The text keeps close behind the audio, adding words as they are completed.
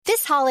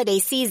holiday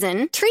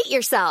season, treat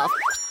yourself.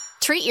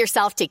 Treat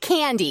yourself to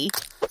candy.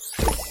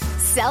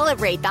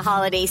 Celebrate the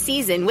holiday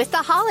season with the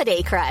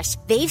Holiday Crush.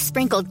 They've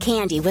sprinkled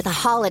candy with a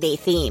holiday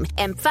theme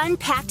and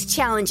fun-packed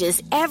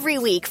challenges every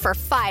week for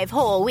 5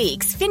 whole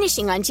weeks,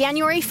 finishing on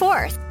January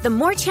 4th. The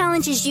more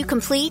challenges you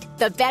complete,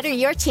 the better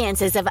your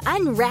chances of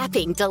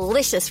unwrapping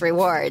delicious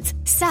rewards.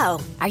 So,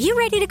 are you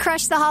ready to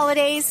crush the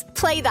holidays?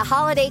 Play the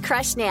Holiday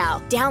Crush now.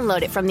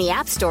 Download it from the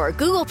App Store,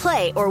 Google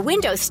Play, or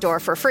Windows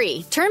Store for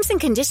free. Terms and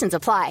conditions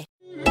apply.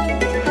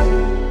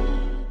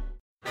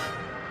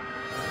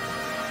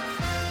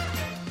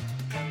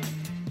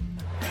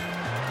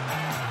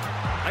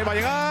 Ahí va a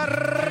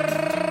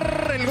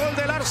llegar el gol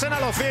del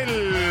Arsenal.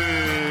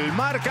 Ozil.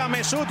 Marca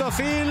Mesut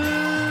Ozil.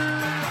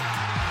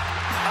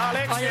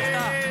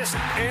 Alexis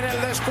en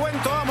el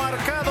descuento ha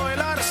marcado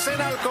el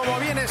Arsenal como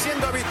viene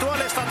siendo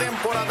habitual esta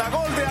temporada.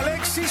 Gol de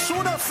Alexis,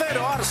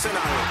 1-0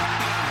 Arsenal.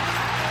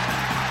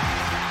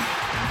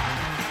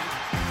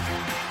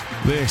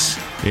 This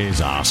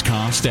is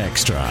Arsecast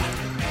Extra.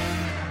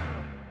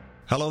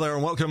 Hello there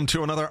and welcome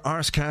to another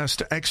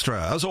Arsecast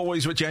Extra. As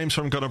always with James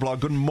from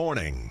Gunnerblog. Good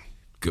morning.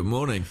 Good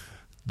morning.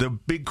 The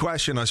big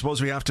question, I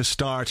suppose we have to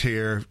start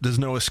here. There's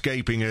no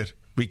escaping it.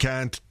 We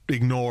can't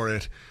ignore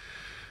it.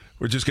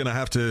 We're just going to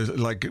have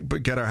to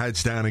get our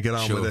heads down and get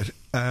on with it.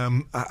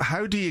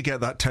 How do you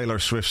get that Taylor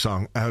Swift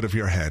song out of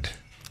your head?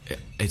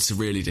 It's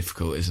really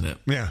difficult, isn't it?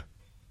 Yeah.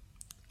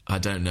 I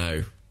don't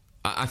know.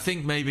 I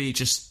think maybe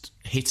just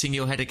hitting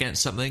your head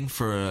against something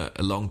for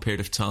a long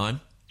period of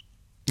time.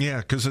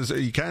 Yeah, because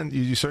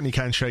you certainly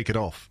can't shake it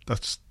off.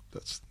 That's the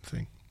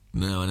thing.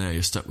 No, I know,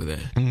 you're stuck with it.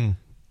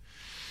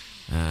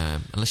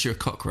 Unless you're a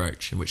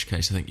cockroach, in which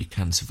case I think you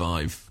can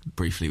survive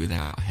briefly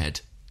without a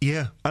head.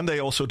 Yeah, and they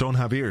also don't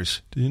have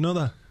ears. Did you know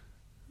that?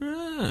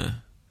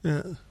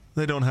 Yeah,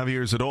 they don't have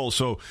ears at all,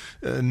 so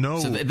no.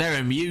 So they're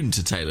immune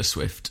to Taylor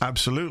Swift.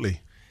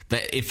 Absolutely.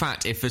 In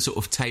fact, if a sort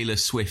of Taylor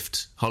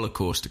Swift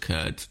holocaust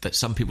occurred, that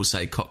some people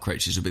say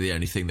cockroaches would be the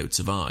only thing that would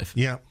survive.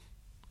 Yeah.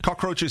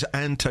 Cockroaches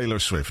and Taylor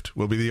Swift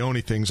will be the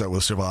only things that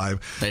will survive.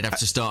 They'd have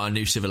to start a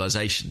new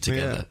civilization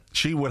together. Yeah.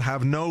 She would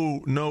have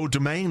no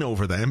domain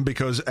over them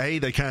because A,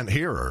 they can't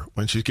hear her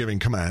when she's giving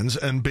commands,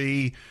 and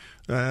B,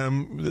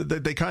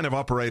 they kind of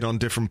operate on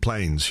different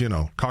planes. You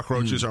know,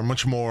 cockroaches are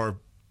much more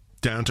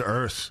down to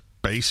earth,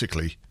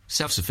 basically.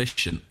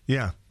 Self-sufficient.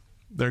 Yeah,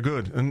 they're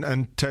good.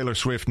 And Taylor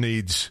Swift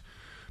needs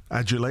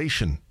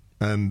adulation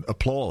and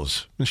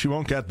applause, and she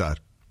won't get that.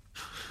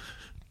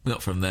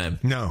 Not from them.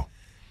 No.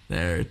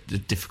 They're a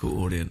difficult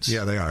audience.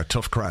 Yeah, they are. A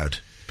tough crowd,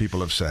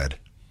 people have said.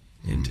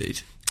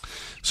 Indeed.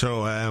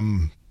 So,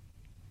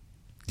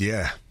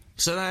 yeah.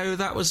 So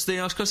that was the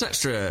Arsecast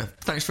Extra.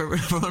 Thanks for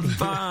everyone.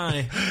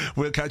 Bye.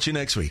 We'll catch you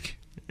next week.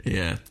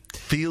 Yeah.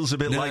 Feels a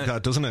bit like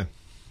that, doesn't it?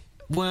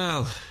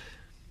 Well,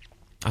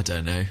 I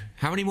don't know.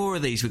 How many more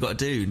of these we got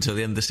to do until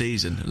the end of the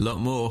season? A lot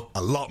more.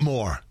 A lot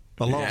more.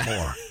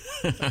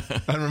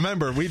 And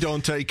remember, we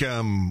don't take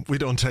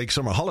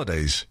summer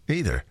holidays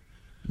either.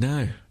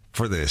 No.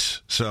 For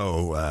this,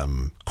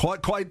 so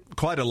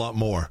quite a lot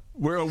more.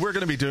 We're going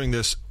to be doing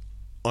this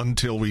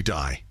until we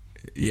die.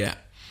 Yeah,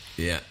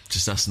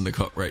 just us and the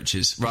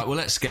cockroaches. Right, well,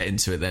 let's get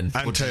into it then.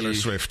 And Taylor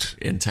Swift.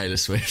 And Taylor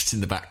Swift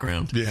in the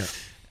background. Yeah,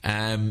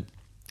 and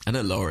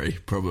a lorry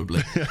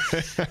probably.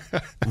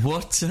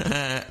 What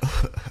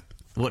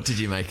did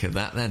you make of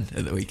that then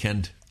at the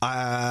weekend?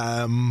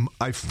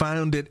 I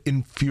found it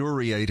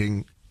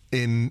infuriating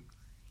in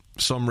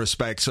some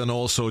respects, and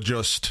also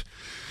just.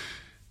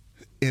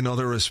 In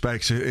other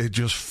respects, it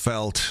just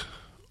felt,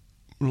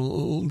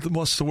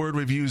 what's the word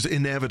we've used?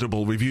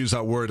 Inevitable. We've used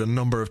that word a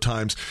number of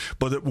times.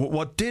 But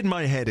what did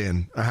my head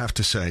in, I have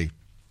to say,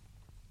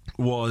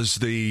 was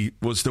the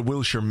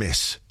Wilshire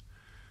miss.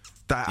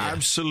 That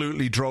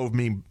absolutely drove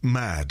me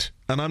mad.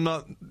 And I'm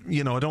not,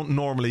 I don't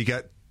normally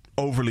get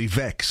overly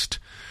vexed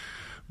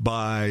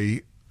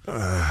by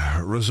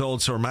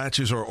results or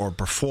matches or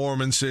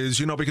performances,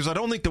 because I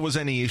don't think there was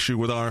any issue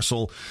with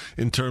Arsenal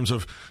in terms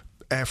of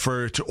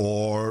effort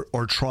or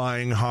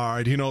trying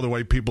hard, the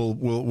way people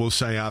will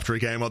say after a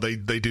game, they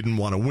didn't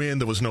want to win,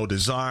 there was no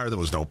desire, there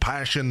was no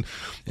passion,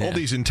 all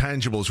these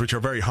intangibles which are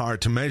very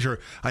hard to measure.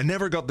 I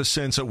never got the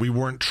sense that we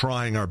weren't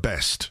trying our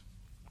best.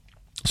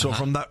 So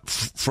from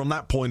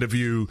that point of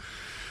view,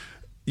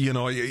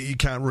 you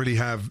can't really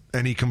have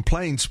any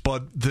complaints,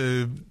 but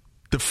the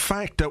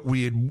fact that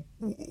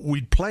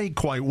we'd played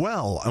quite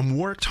well and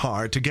worked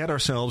hard to get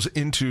ourselves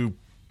into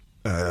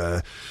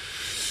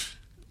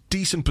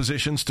decent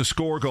positions to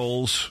score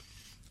goals,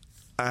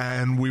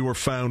 and we were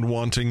found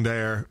wanting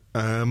there.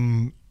 I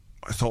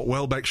thought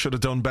Welbeck should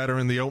have done better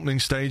in the opening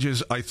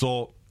stages. I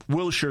thought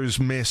Wilshire's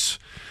miss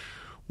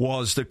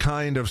was the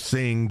kind of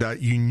thing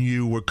that you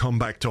knew would come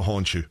back to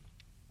haunt you.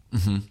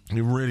 Mm-hmm.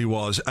 It really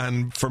was.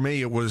 And for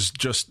me, it was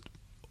just,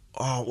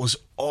 it was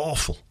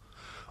awful.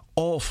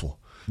 Awful.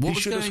 What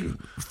was going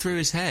through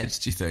his head,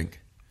 do you think?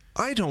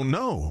 I don't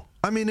know.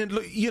 I mean,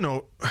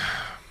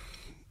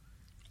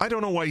 I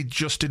don't know why he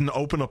just didn't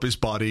open up his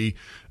body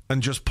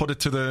and just put it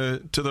to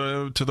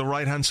the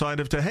right hand side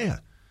of De Gea.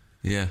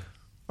 Yeah.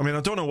 I mean,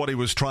 I don't know what he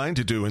was trying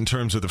to do in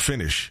terms of the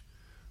finish,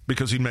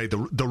 because he made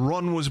the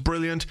run was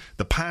brilliant,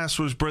 the pass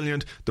was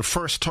brilliant, the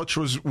first touch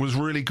was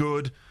really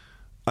good,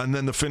 and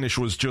then the finish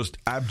was just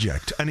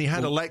abject. And he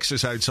had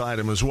Alexis outside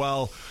him as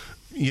well.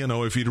 You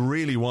know, if he'd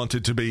really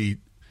wanted to be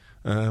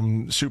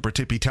super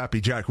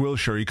tippy-tappy Jack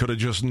Wilshere, he could have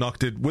just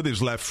knocked it with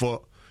his left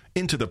foot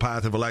into the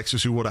path of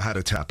Alexis, who would have had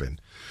a tap in.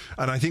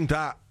 And I think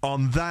that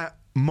on that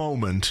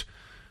moment,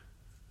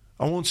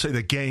 I won't say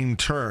the game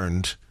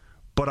turned,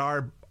 but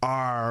our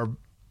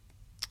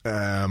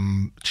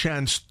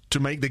chance to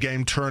make the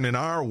game turn in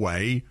our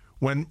way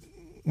went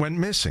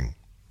missing.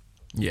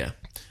 Yeah.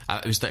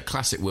 It was that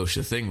classic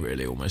Wilshere thing,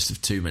 really, almost,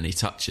 of too many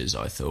touches,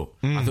 I thought.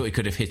 I thought he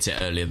could have hit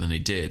it earlier than he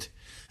did.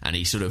 And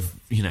he sort of,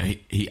 you know,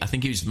 I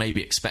think he was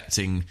maybe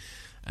expecting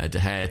De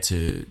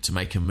Gea to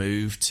make a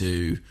move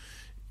to,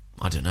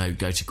 I don't know,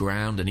 go to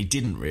ground, and he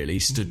didn't really. He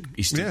stood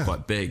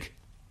quite big.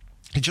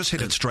 He just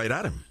hit it straight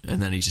at him.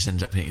 And then he just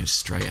ended up hitting it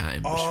straight at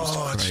him, which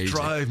was crazy. It's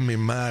driving me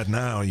mad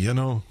now, you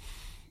know.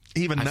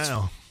 Even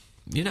now.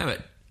 You know,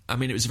 I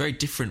mean, it was a very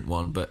different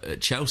one, but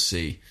at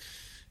Chelsea,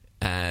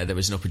 there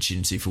was an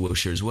opportunity for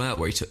Wilshere as well,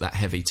 where he took that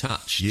heavy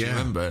touch. Do you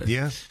remember?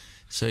 Yeah.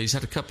 So he's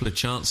had a couple of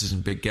chances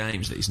in big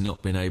games that he's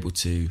not been able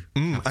to.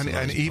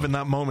 And even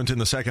that moment in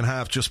the second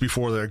half, just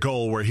before their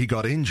goal, where he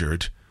got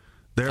injured.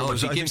 He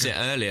gives it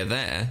earlier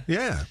there.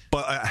 Yeah,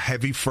 but a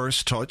heavy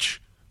first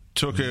touch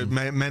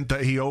meant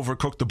that he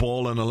overcooked the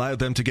ball and allowed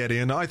them to get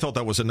in. I thought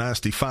that was a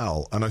nasty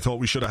foul, and I thought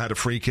we should have had a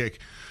free kick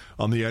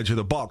on the edge of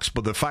the box.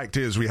 But the fact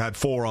is, we had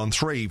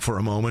 4-on-3 for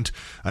a moment,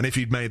 and if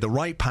he'd made the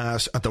right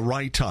pass at the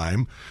right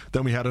time,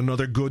 then we had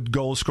another good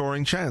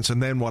goal-scoring chance.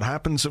 And then what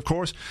happens, of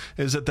course,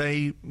 is that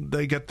they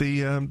get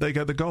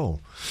the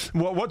goal.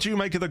 What do you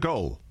make of the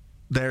goal?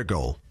 Their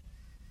goal?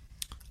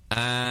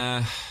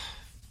 Well,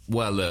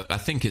 look, I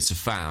think it's a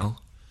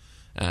foul.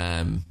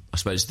 I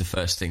suppose the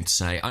first thing to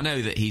say. I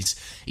know that he's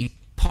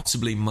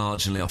possibly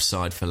marginally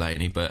offside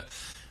Fellaini, but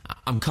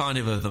I'm kind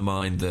of the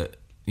mind that,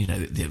 you know,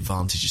 the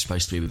advantage is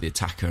supposed to be with the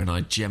attacker, and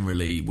I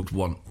generally would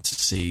want to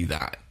see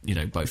that, you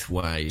know, both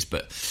ways.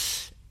 But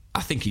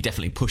I think he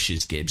definitely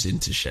pushes Gibbs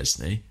into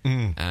Szczesny,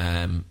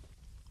 and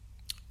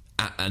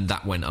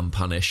that went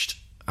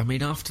unpunished. I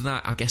mean, after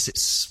that, I guess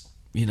it's,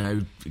 you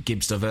know,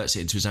 Gibbs diverts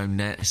it into his own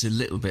net. It's a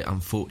little bit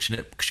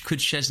unfortunate. Could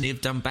Szczesny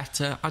have done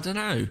better? I don't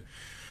know.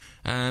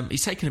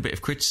 He's taken a bit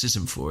of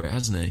criticism for it,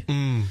 hasn't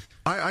he?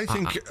 I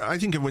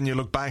think when you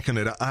look back on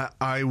it,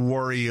 I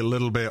worry a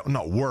little bit.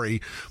 Not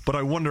worry, but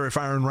I wonder if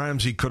Aaron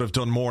Ramsey could have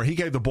done more. He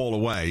gave the ball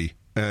away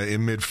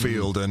in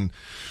midfield, and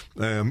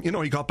you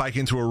know, he got back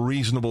into a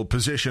reasonable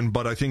position.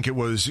 But I think it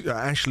was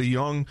Ashley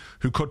Young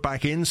who cut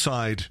back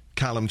inside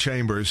Callum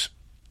Chambers,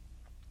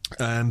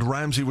 and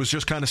Ramsey was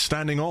just kind of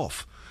standing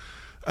off.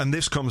 And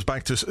this comes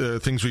back to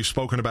things we've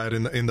spoken about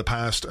in the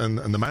past, and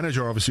the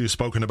manager obviously has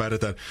spoken about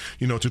it, that,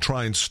 you know, to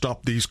try and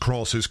stop these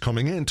crosses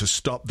coming in, to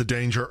stop the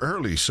danger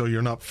early, so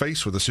you're not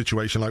faced with a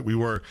situation like we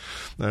were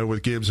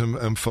with Gibbs and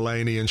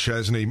Fellaini and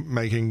Szczesny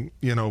making,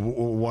 you know,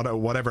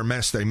 whatever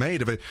mess they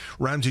made of it.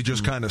 Ramsey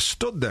just kind of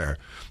stood there.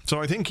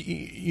 So I think,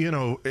 you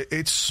know,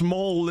 it's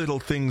small little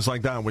things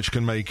like that which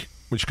can make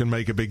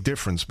a big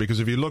difference,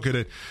 because if you look at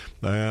it,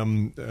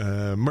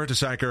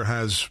 Mertesacker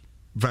has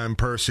Van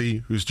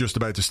Persie, who's just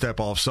about to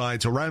step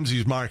offside. So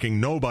Ramsey's marking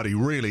nobody,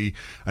 really,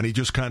 and he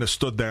just kind of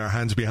stood there,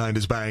 hands behind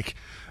his back,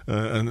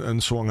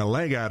 and swung a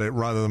leg at it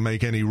rather than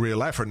make any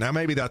real effort. Now,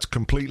 maybe that's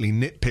completely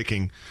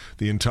nitpicking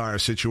the entire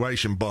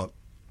situation, but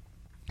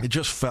it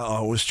just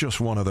felt, it was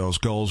just one of those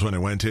goals when it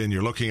went in.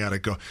 You're looking at it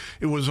go.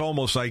 It was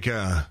almost like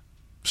a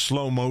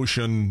slow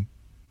motion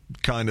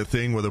kind of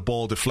thing, where the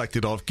ball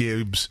deflected off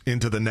Gibbs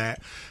into the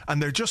net,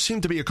 and there just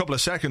seemed to be a couple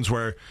of seconds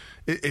where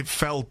it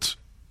felt,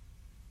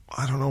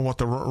 I don't know what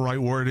the right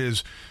word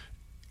is.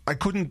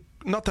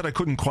 Not that I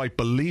couldn't quite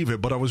believe it,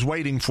 but I was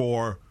waiting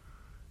for,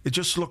 it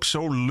just looked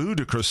so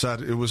ludicrous that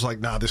it was like,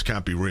 nah, this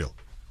can't be real.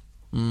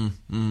 And,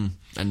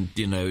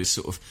 you know,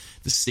 sort of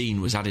the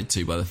scene was added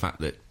to by the fact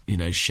that, you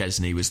know,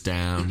 Szczesny was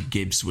down,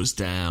 Gibbs was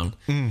down.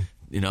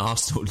 You know,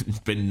 Arsenal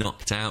had been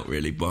knocked out,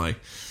 really, by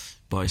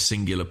a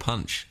singular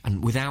punch.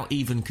 And without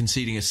even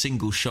conceding a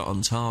single shot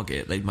on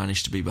target, they'd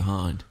managed to be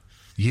behind.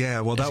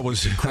 Yeah, well, that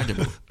was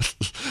incredible.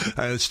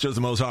 It's just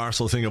the most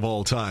Arsenal thing of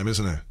all time,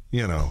 isn't it?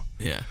 You know,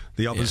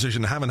 the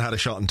opposition haven't had a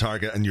shot on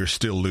target, and you're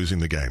still losing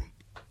the game.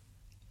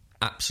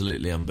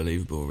 Absolutely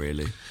unbelievable,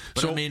 really.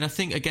 But I mean, I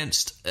think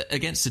against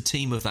a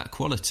team of that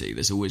quality,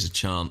 there's always a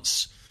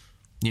chance,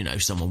 you know,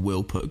 someone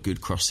will put a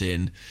good cross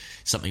in,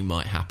 something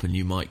might happen,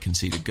 you might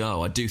concede a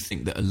goal. I do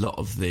think that a lot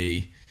of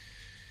the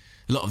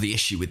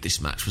issue with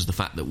this match was the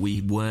fact that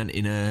we weren't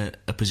in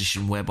a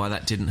position whereby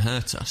that didn't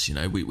hurt us. You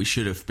know, we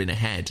should have been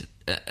ahead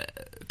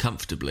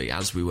comfortably,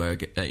 as we were,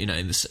 you know,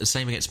 in the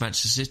same against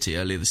Manchester City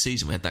earlier this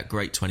season. We had that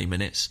great 20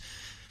 minutes,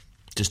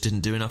 just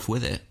didn't do enough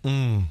with it.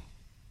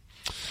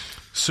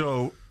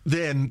 So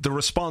then the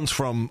response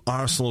from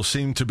Arsenal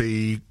seemed to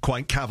be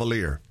quite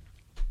cavalier,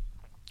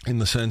 in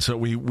the sense that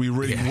we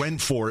really went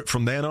for it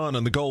from then on,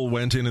 and the goal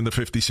went in the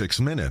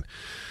 56th minute.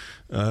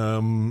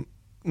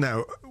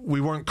 Now,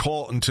 we weren't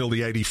caught until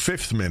the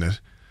 85th minute,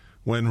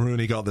 when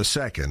Rooney got the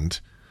second.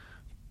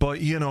 But,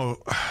 you know,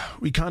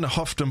 we kind of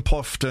huffed and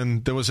puffed,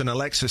 and there was an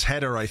Alexis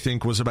header, I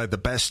think, was about the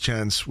best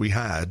chance we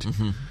had.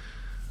 Mm-hmm.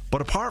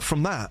 But apart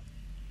from that,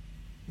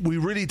 we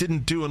really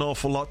didn't do an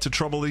awful lot to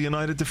trouble the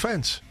United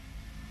defence.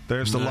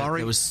 There's the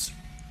lorry.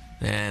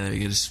 There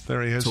he is,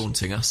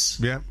 taunting us.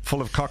 Yeah,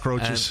 full of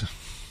cockroaches.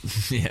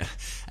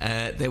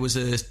 There was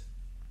a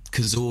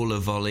Cazorla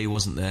volley,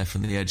 wasn't there,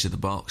 from the edge of the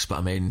box, but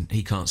I mean,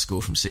 he can't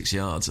score from 6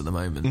 yards at the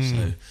moment,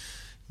 so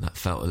that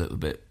felt a little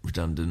bit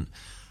redundant.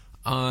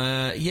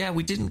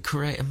 We didn't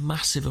create a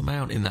massive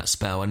amount in that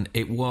spell, and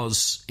it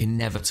was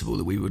inevitable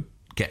that we would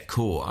get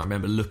caught. I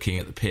remember looking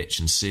at the pitch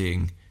and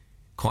seeing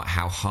quite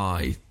how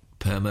high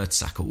Per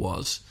Mertesacker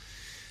was,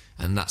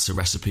 and that's a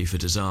recipe for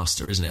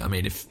disaster, isn't it? I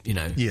mean, if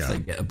they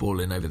get a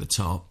ball in over the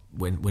top,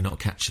 we're not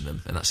catching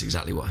them, and that's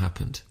exactly what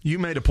happened. You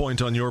made a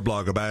point on your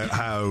blog about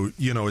how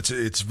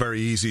it's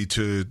very easy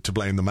to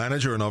blame the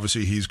manager, and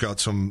obviously he's got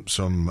some of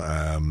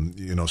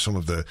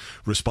the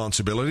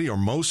responsibility, or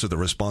most of the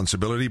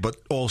responsibility, but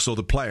also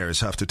the players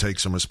have to take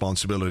some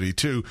responsibility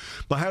too.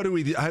 But how do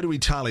we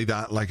tally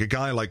that? Like a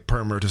guy like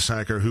Per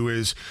Mertesacker, who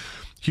is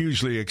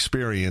hugely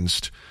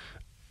experienced.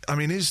 I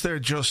mean, is there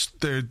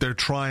just they're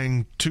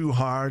trying too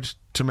hard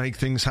to make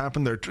things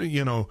happen? They're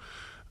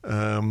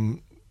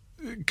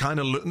kind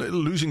of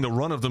losing the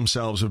run of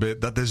themselves a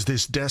bit, that there's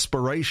this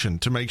desperation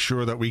to make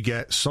sure that we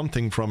get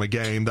something from a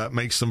game that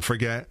makes them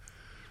forget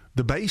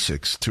the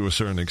basics to a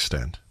certain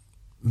extent.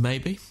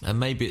 Maybe. And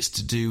maybe it's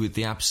to do with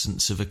the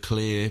absence of a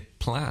clear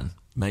plan.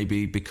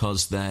 Maybe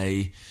because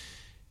they're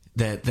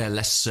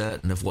less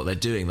certain of what they're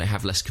doing. They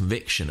have less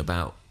conviction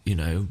about,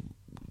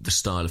 the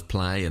style of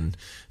play and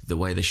the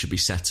way they should be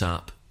set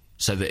up,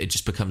 so that it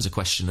just becomes a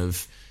question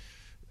of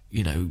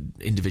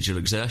individual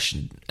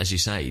exertion, as you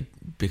say,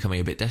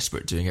 becoming a bit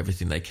desperate, doing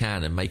everything they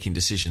can and making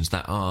decisions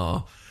that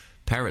are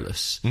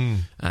perilous.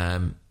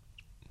 I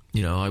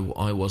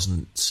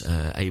wasn't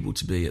able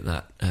to be at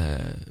that.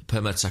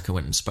 Per Mertesacker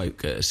went and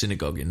spoke at a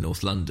synagogue in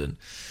North London,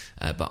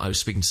 but I was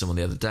speaking to someone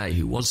the other day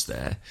who was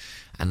there,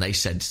 and they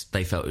said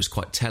they felt it was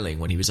quite telling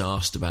when he was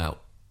asked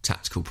about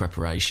tactical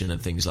preparation and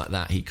things like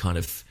that. He kind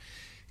of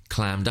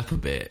clammed up a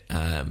bit,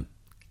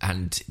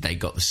 and they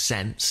got the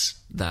sense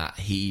that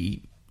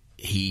he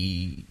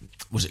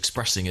was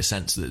expressing a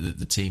sense that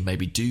the team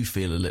maybe do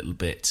feel a little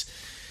bit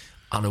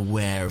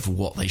unaware of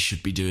what they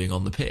should be doing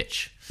on the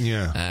pitch.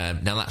 Yeah.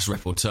 Now that's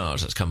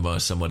reportage, that's come by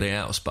somebody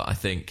else, but I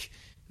think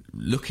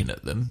looking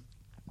at them,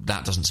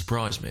 that doesn't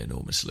surprise me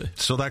enormously.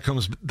 So that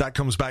comes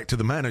back to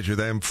the manager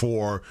then,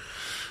 for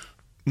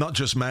not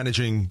just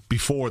managing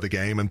before the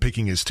game and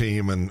picking his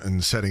team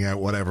and setting out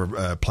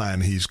whatever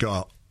plan he's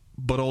got,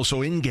 but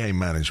also in-game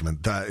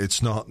management, that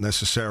it's not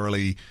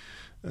necessarily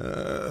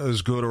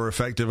as good or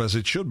effective as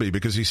it should be,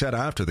 because he said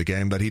after the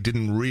game that he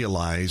didn't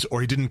realise, or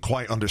he didn't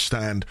quite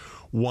understand,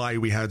 why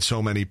we had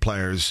so many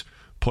players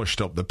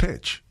pushed up the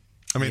pitch.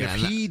 I mean, if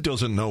he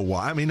doesn't know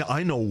why, I mean,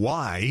 I know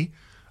why.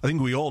 I think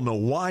we all know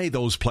why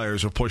those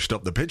players were pushed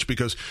up the pitch,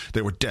 because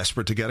they were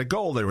desperate to get a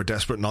goal. They were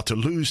desperate not to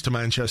lose to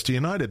Manchester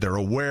United. They're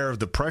aware of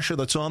the pressure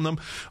that's on them,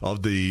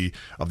 of the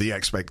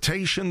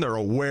expectation. They're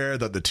aware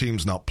that the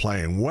team's not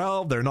playing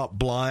well. They're not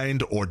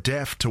blind or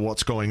deaf to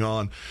what's going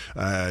on,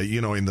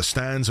 in the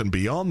stands and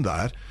beyond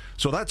that.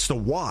 So that's the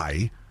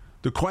why.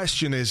 The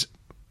question is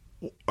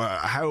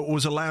how it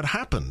was allowed to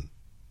happen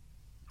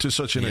to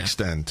such an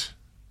extent.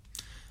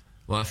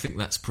 Well, I think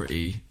that's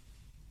pretty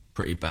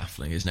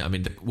baffling, isn't it? I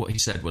mean, what he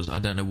said was, I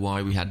don't know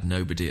why we had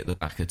nobody at the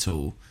back at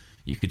all.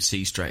 You could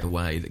see straight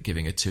away that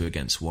giving a 2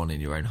 against 1 in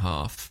your own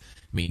half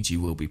means you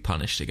will be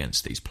punished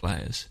against these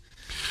players.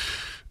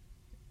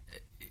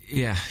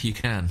 Yeah, you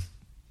can.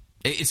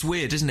 It's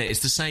weird, isn't it?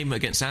 It's the same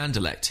against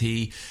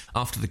Anderlecht.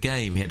 After the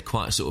game, he had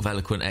quite a sort of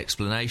eloquent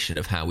explanation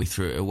of how we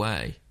threw it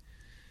away.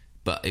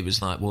 But it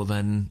was like, well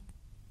then,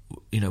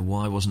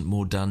 why wasn't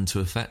more done to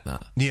affect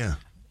that? Yeah.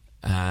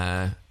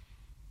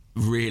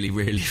 Really,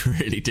 really,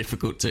 really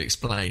difficult to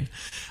explain.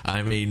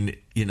 I mean,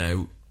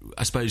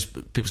 I suppose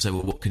people say,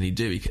 well, what can he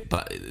do?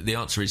 But the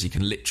answer is he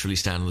can literally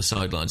stand on the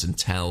sidelines and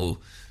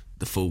tell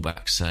the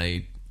fullback,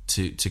 say,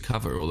 to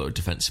cover, or a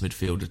defensive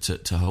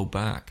midfielder to hold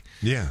back.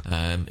 Yeah.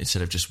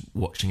 Instead of just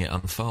watching it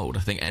unfold.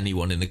 I think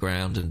anyone in the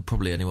ground, and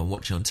probably anyone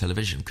watching on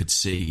television, could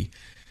see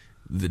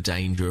the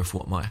danger of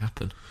what might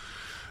happen.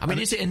 I mean,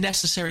 is it a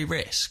necessary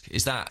risk?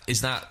 Is that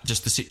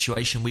just the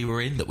situation we were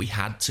in, that we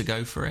had to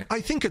go for it?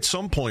 I think at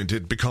some point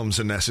it becomes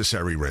a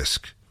necessary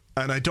risk.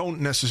 And I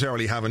don't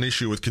necessarily have an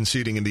issue with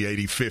conceding in the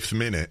 85th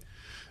minute,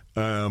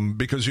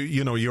 because,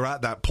 you're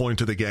at that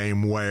point of the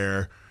game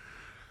where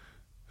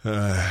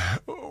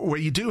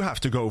you do have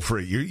to go for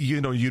it.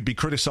 You'd be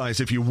criticised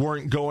if you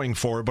weren't going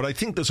for it, but I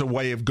think there's a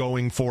way of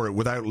going for it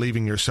without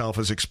leaving yourself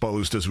as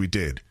exposed as we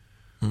did,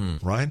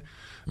 right?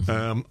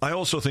 Mm-hmm. I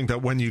also think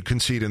that when you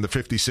concede in the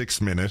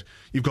 56th minute,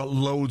 you've got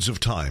loads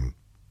of time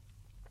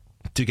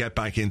to get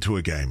back into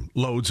a game.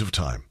 Loads of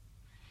time.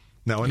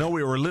 Now, I know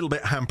we were a little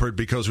bit hampered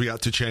because we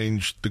had to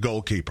change the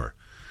goalkeeper.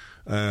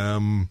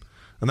 And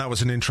that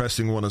was an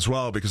interesting one as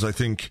well, because I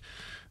think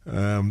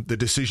The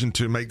decision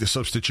to make the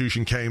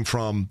substitution came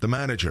from the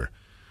manager.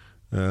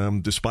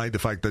 Despite the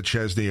fact that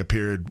Chesney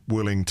appeared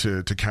willing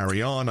to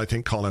carry on. I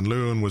think Colin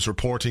Lewin was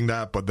reporting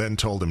that, but then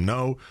told him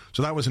no.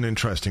 So that was an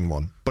interesting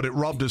one. But it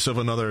robbed us of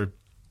another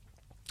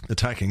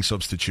attacking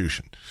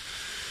substitution.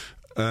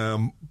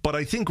 But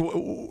I think,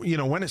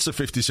 when it's the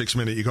 56th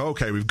minute, you go,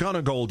 okay, we've got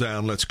a goal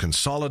down. Let's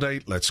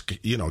consolidate. Let's,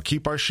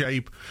 keep our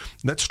shape.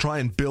 Let's try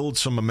and build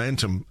some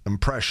momentum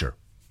and pressure.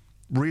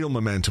 Real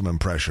momentum and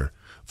pressure.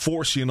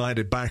 Force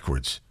United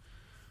backwards.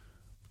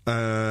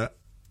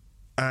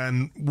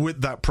 And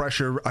with that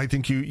pressure, I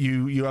think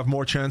you have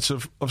more chance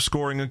of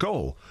scoring a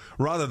goal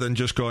rather than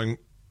just going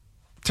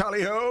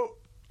tally-ho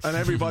and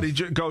everybody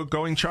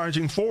going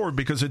charging forward,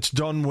 because it's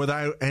done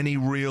without any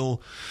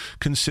real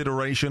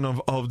consideration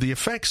of the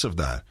effects of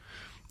that.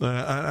 And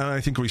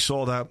I think we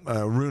saw that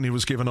Rooney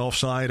was given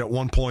offside at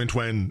one point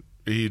when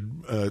he'd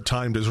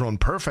timed his run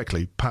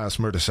perfectly past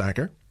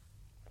Mertesacker.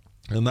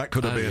 And that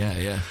could have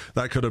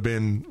that could have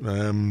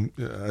been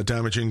a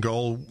damaging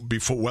goal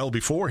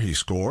before he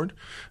scored.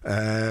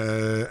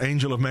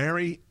 Angel of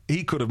Mary,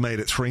 he could have made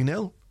it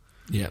 3-0.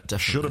 Yeah, definitely.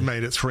 Should have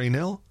made it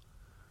 3-0.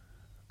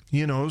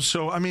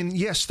 So, I mean,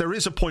 yes, there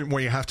is a point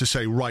where you have to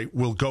say, right,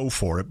 we'll go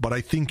for it, but I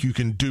think you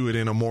can do it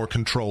in a more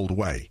controlled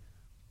way.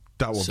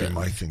 That would be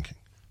my thinking.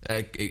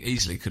 It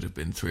easily could have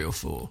been 3 or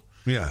 4.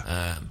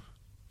 Yeah.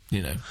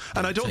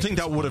 And I don't think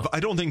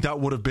that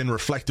would have been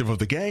reflective of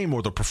the game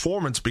or the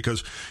performance,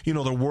 because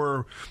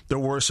there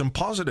were some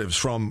positives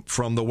from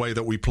the way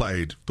that we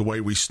played, the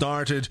way we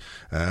started.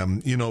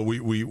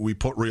 We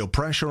put real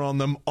pressure on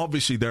them.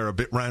 Obviously, they're a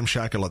bit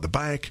ramshackle at the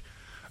back,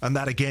 and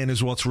that again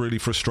is what's really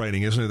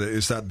frustrating, isn't it?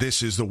 Is that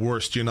this is the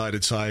worst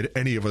United side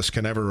any of us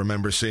can ever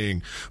remember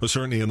seeing. Well,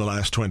 certainly in the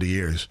last 20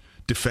 years,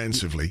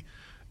 defensively,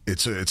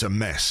 it's a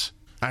mess.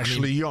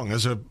 Ashley Young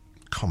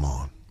come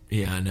on.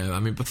 Yeah, I know. I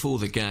mean, before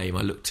the game,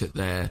 I looked at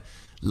their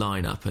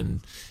lineup,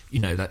 and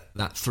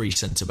that 3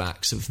 centre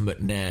backs of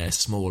McNair,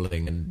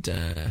 Smalling,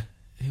 and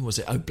who was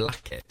it? Oh,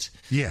 Blackett.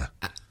 Yeah.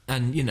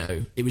 And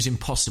it was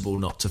impossible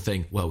not to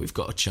think, well, we've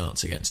got a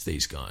chance against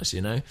these guys.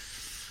 And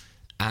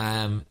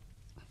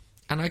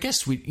I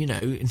guess we,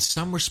 in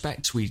some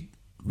respects, we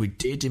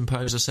did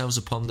impose ourselves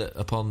upon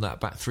that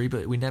back 3,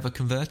 but we never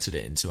converted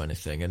it into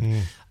anything.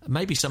 And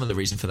maybe some of the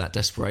reason for that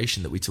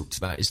desperation that we talked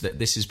about is that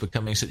this is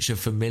becoming such a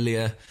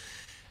familiar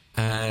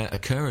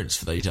occurrence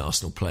for these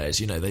Arsenal players.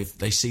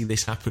 They see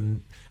this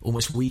happen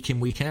almost week in,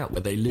 week out,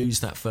 where they lose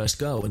that first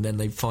goal and then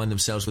they find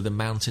themselves with a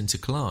mountain to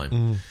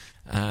climb.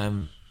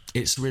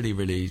 It's really,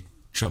 really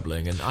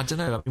troubling. And I don't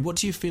know, I mean, what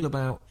do you feel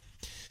about,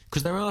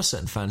 because there are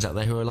certain fans out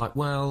there who are like,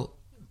 well,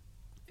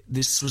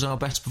 this was our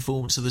best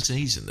performance of the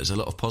season, there's a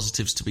lot of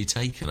positives to be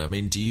taken. I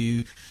mean, do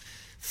you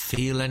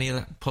feel any of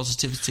that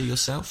positivity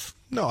yourself?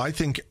 No, I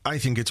think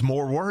it's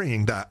more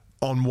worrying that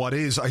on what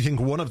is, I think,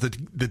 one of the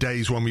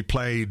days when we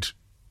played,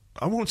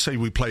 I won't say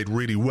we played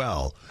really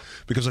well,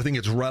 because I think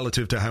it's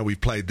relative to how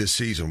we've played this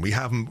season.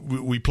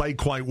 We played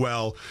quite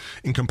well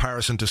in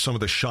comparison to some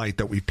of the shite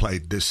that we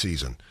played this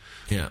season.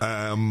 Yeah.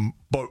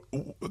 But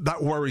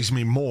that worries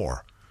me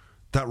more,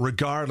 that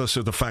regardless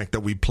of the fact that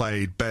we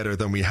played better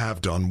than we have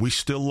done, we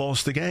still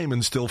lost the game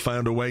and still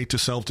found a way to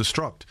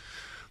self-destruct.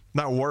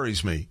 That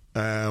worries me,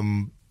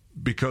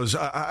 because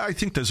I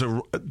think there's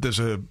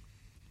a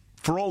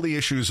for all the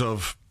issues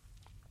of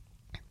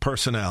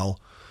personnel,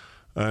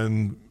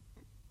 and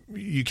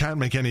you can't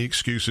make any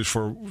excuses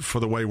for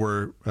the way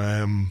we're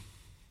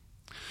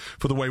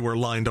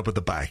lined up at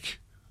the back.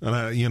 And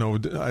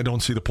I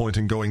don't see the point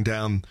in going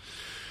down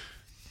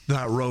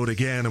that road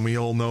again. And we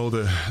all know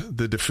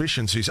the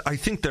deficiencies. I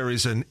think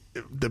there's a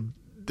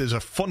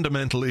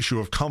fundamental issue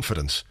of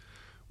confidence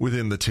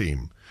within the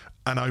team,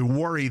 and I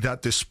worry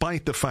that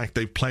despite the fact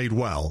they've played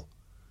well,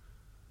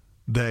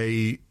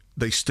 they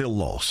still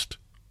lost.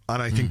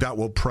 And I think that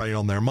will prey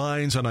on their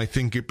minds, and I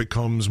think it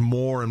becomes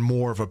more and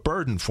more of a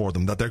burden for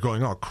them, that they're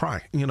going, oh,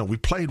 cry, we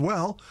played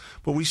well,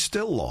 but we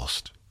still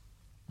lost.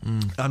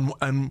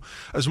 And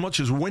as much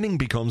as winning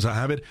becomes a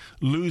habit,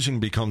 losing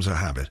becomes a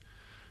habit.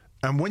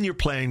 And when you're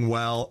playing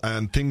well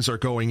and things are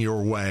going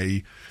your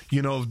way,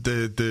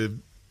 the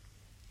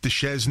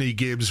Chesney,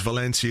 Gibbs,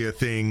 Valencia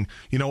thing,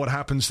 what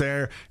happens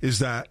there is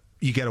that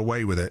you get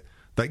away with it.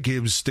 That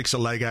Gibbs sticks a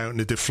leg out and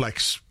it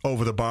deflects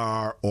over the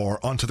bar or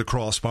onto the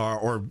crossbar,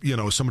 or,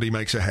 somebody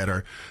makes a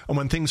header. And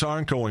when things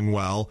aren't going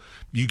well,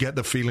 you get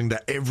the feeling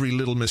that every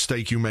little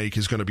mistake you make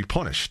is going to be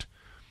punished.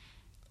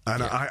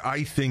 And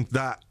I think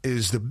that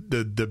is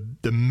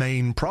the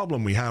main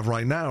problem we have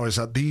right now, is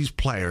that these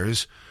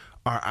players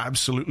are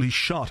absolutely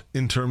shot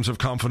in terms of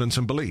confidence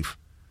and belief.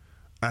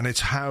 And it's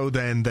how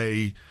then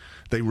they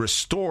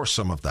restore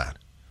some of that,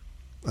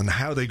 and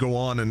how they go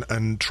on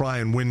and try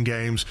and win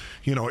games.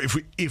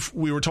 If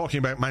we were talking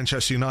about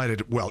Manchester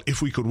United, well,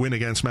 if we could win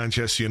against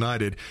Manchester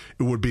United,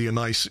 it would be a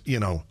nice,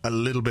 a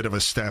little bit of a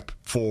step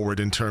forward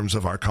in terms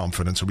of our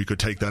confidence, and we could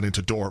take that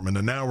into Dortmund.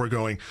 And now we're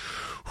going,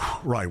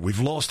 right, we've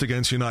lost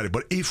against United,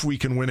 but if we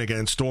can win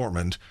against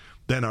Dortmund,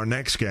 then our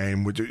next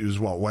game, which is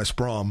West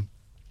Brom,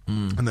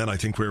 and then I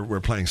think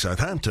we're playing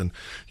Southampton,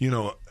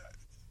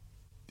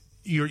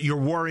 you're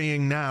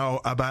worrying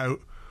now about,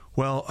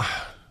 well,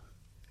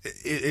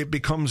 it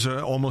becomes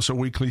almost a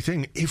weekly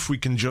thing. If we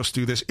can just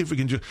do this,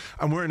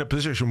 and we're in a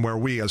position where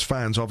we as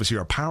fans obviously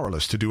are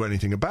powerless to do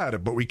anything about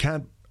it, but we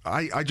can't.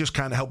 I just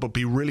can't help but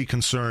be really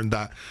concerned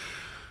that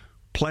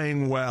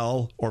playing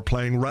well or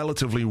playing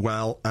relatively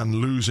well and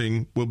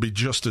losing will be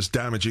just as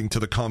damaging to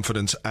the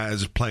confidence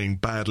as playing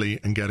badly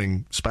and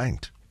getting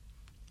spanked.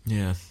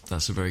 Yeah,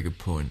 that's a very good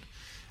point.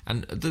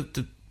 And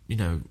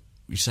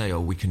you say,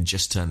 we can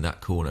just turn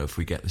that corner if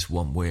we get this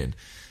one win.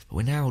 But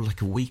we're now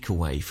like a week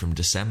away from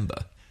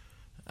December,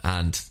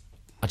 and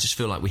I just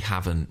feel like we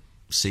haven't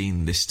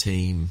seen this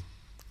team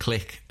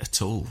click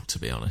at all, to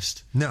be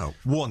honest. No,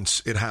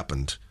 once it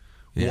happened.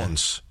 Yeah.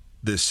 Once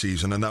this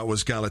season, and that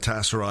was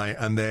Galatasaray,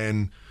 and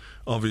then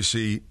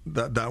obviously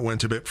that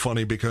went a bit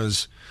funny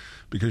because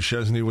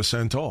Szczesny was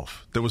sent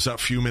off. There was that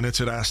few minutes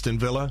at Aston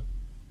Villa,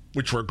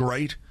 which were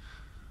great,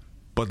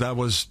 but that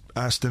was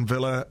Aston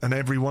Villa, and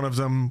every one of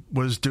them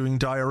was doing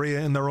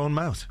diarrhea in their own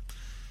mouth.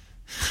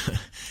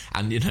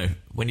 And,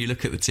 when you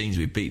look at the teams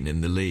we've beaten in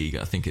the league,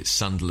 I think it's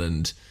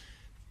Sunderland,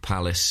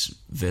 Palace,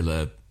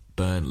 Villa,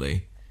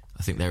 Burnley.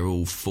 I think they're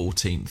all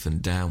 14th and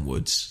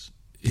downwards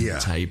in the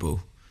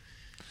table.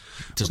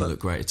 Doesn't look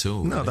great at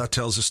all. No, really. That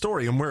tells a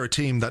story. And we're a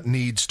team that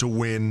needs to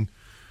win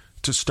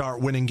to start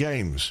winning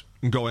games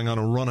and going on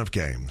a run of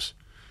games,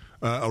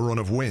 a run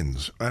of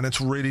wins. And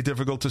it's really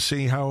difficult to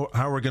see how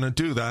we're going to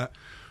do that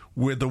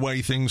with the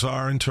way things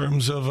are in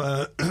terms of,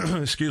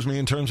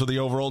 in terms of the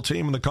overall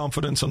team and the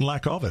confidence and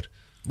lack of it.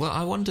 Well,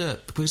 I wonder,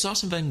 because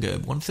Arsene Wenger,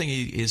 one thing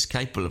he is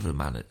capable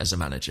of as a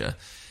manager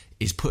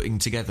is putting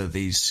together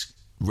these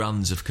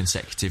runs of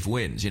consecutive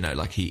wins.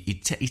 Like he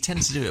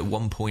tends to do it at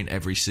one point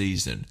every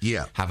season.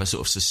 Yeah. Have a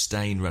sort of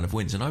sustained run of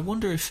wins. And I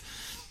wonder if,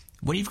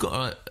 when you've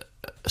got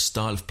a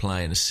style of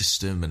play and a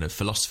system and a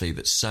philosophy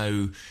that's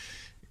so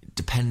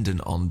dependent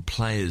on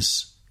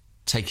players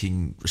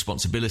taking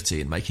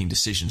responsibility and making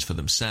decisions for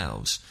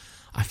themselves,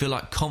 I feel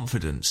like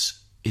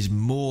confidence is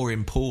more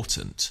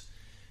important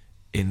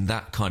in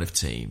that kind of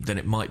team than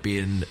it might be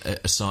in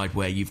a side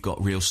where you've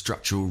got real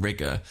structural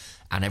rigour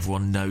and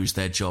everyone knows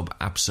their job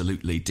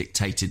absolutely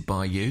dictated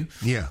by you.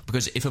 Yeah.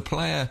 Because if a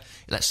player,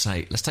 let's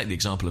take the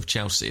example of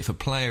Chelsea. If a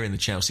player in the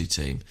Chelsea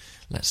team,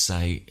 let's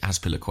say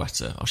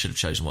Azpilicueta, I should have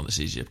chosen one that's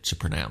easier to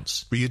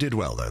pronounce. But you did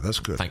well there, that's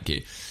good. Thank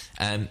you.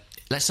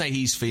 Let's say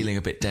he's feeling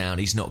a bit down,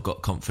 he's not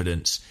got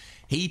confidence.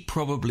 He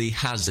probably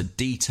has a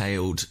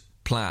detailed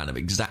plan of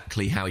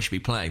exactly how he should be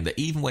playing that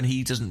even when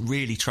he doesn't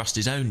really trust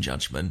his own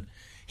judgment,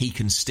 he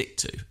can stick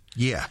to.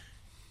 Yeah.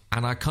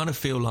 And I kind of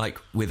feel like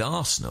with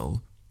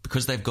Arsenal,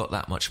 because they've got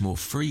that much more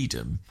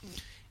freedom,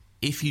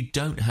 if you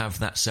don't have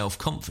that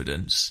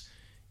self-confidence,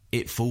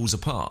 it falls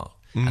apart.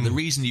 Mm. And the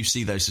reason you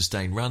see those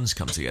sustained runs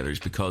come together is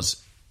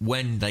because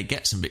when they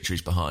get some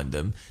victories behind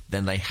them,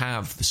 then they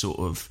have the sort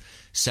of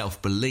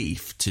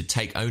self-belief to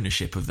take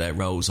ownership of their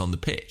roles on the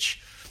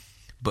pitch.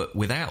 But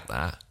without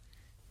that,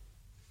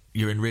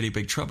 you're in really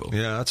big trouble.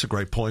 Yeah, that's a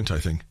great point, I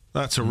think.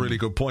 That's a really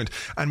good point.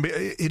 And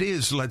it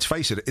is, let's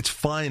face it, it's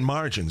fine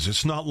margins.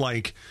 It's not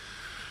like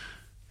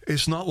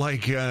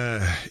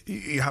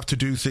you have to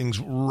do things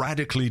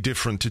radically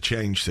different to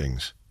change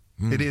things.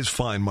 It is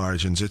fine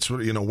margins. It's,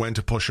 when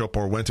to push up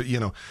or when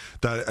to,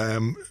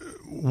 that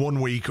 1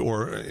 week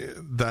or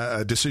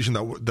that decision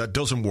that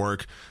doesn't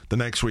work, the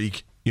next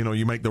week,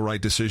 you make the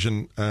right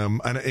decision,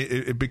 and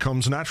it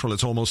becomes natural.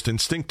 It's almost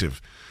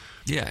instinctive.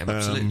 Yeah,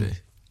 absolutely.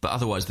 But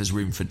otherwise there's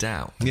room for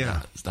doubt.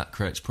 Yeah. That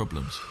creates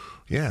problems.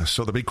 Yeah,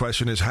 so the big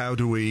question is how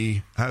do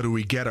we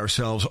get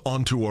ourselves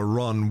onto a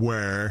run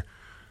where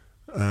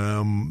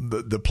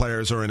the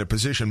players are in a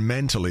position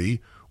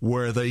mentally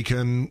where they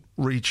can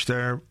reach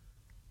their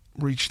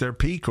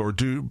peak or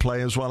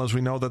play as well as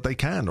we know that they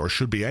can or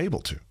should be able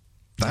to.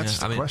 That's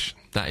the question.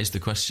 That is the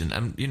question.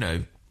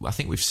 And, I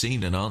think we've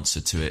seen an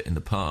answer to it in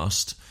the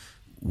past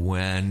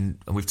and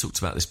we've talked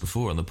about this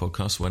before on the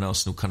podcast, when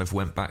Arsenal kind of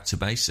went back to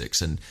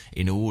basics and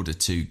in order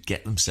to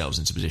get themselves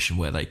into a position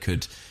where they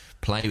could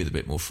play with a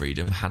bit more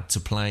freedom, had to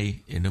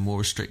play in a more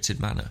restricted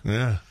manner.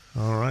 Yeah.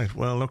 All right.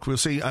 Well, look, we'll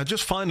see.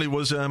 Just finally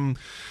was,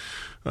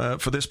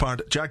 for this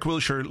part, Jack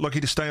Wilshere lucky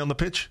to stay on the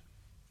pitch?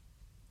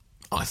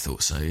 I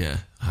thought so, yeah.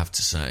 I have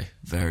to say.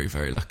 Very,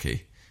 very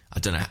lucky. I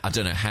don't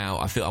know how.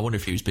 I wonder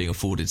if he was being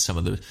afforded some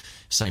of the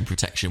same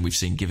protection we've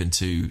seen given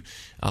to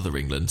other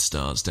England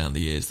stars down the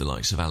years, the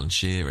likes of Alan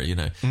Shearer,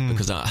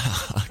 because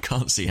I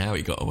can't see how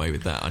he got away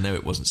with that. I know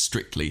it wasn't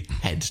strictly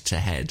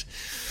head-to-head.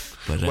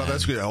 But, well,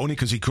 that's good. Only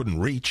because he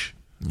couldn't reach.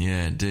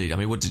 Yeah, indeed.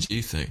 What did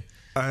you think?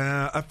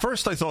 At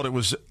first I thought it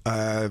was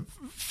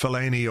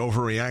Fellaini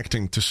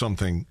overreacting to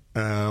something.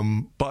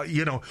 But,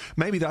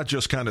 maybe that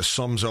just kind of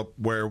sums up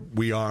where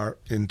we are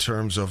in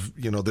terms of,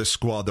 this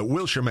squad, that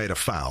Wilshere made a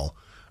foul,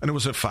 and it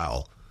was a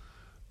foul.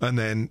 And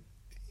then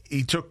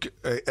he took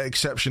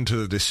exception to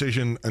the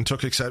decision and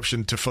took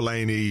exception to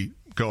Fellaini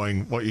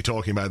going, what are you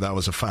talking about? That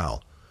was a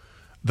foul.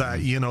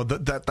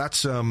 That,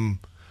 that's, I don't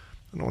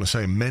want to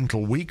say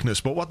mental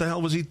weakness, but what the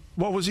hell was he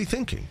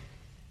thinking?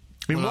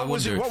 What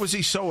was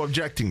he so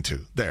objecting to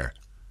there?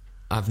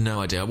 I've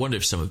no idea. I wonder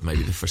if some of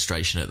maybe the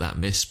frustration at that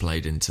miss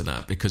played into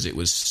that, because it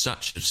was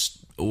such an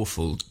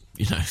awful,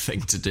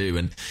 thing to do,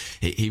 and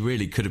he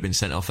really could have been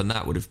sent off, and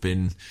that would have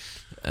been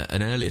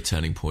an earlier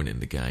turning point in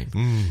the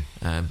game.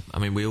 I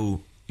mean, we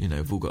all,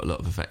 have all got a lot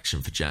of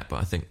affection for Jack, but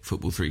I think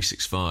Football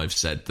 365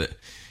 said that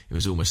it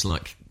was almost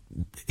like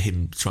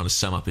him trying to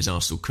sum up his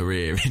Arsenal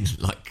career in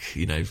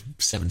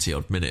 70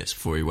 odd minutes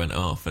before he went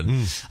off, and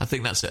I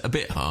think that's a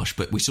bit harsh,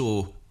 but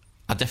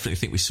I definitely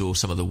think we saw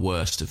some of the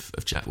worst of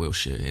Jack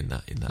Wilshere in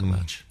that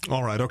match.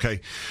 All right,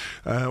 okay.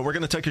 We're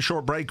going to take a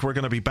short break. We're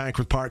going to be back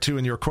with part 2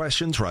 and your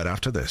questions right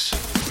after this.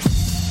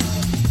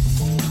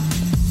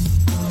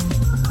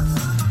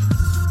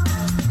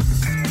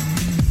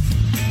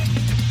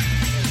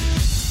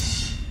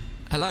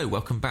 Hello,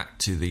 welcome back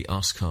to the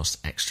Arsecast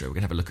Extra. We're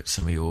going to have a look at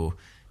some of your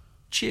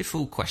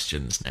cheerful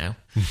questions now.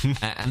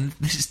 And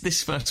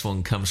this first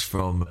one comes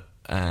from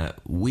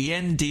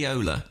Wien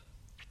Diola.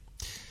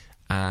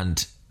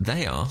 And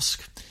they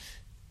ask,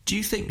 do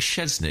you think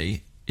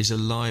Szczesny is a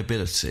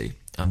liability,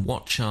 and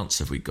what chance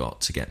have we got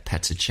to get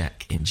Petr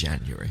Cech in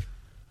January?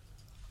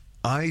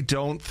 I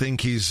don't think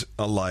he's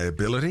a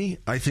liability.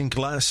 I think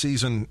last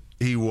season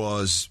he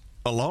was,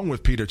 along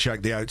with Petr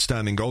Cech, the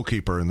outstanding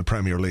goalkeeper in the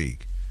Premier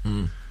League.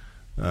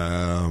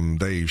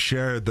 They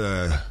shared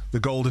the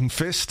golden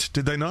fist,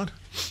 did they not?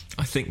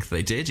 I think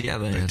they did, yeah.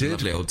 They had a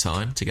lovely old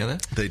time together.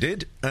 They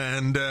did.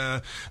 And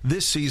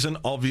this season,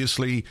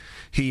 obviously,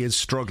 he is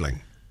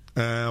struggling.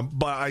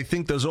 But I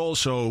think there's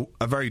also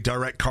a very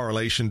direct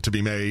correlation to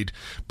be made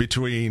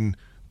between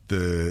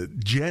the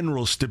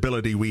general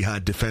stability we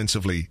had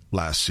defensively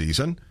last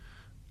season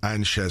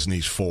and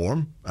Szczesny's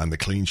form and the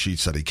clean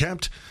sheets that he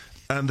kept,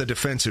 and the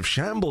defensive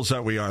shambles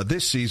that we are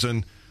this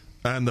season,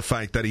 and the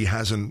fact that he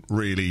hasn't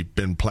really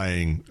been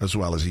playing as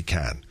well as he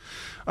can.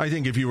 I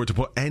think if you were to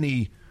put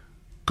any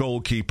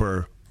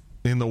goalkeeper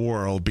in the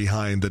world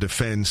behind the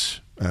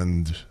defence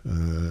and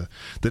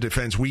the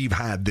defence we've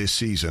had this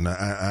season,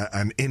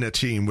 and in a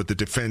team with the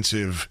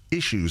defensive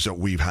issues that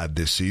we've had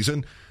this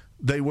season,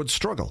 they would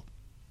struggle.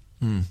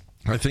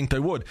 I think they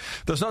would.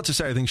 That's not to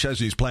say I think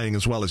Szczesny's playing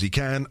as well as he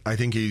can. I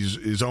think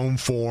his own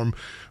form,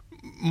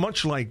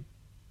 much like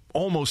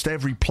almost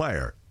every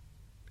player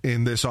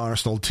in this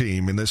Arsenal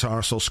team, in this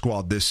Arsenal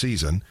squad this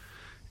season,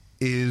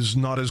 is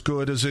not as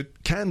good as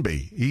it can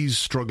be. He's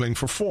struggling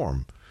for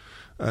form.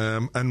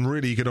 And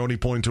really, you can only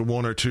point to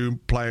one or two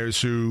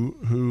players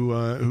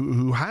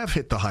who have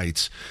hit the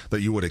heights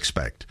that you would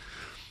expect.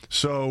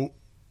 So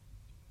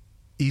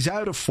he's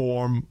out of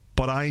form,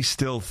 but I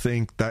still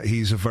think that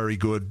he's a very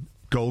good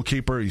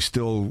goalkeeper. He's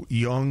still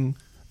young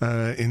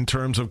in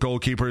terms of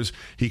goalkeepers.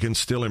 He can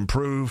still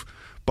improve.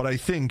 But I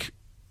think,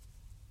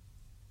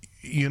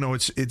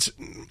 it's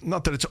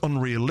not that it's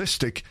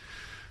unrealistic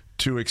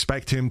to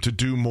expect him to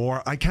do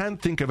more. I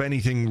can't think of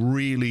anything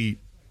really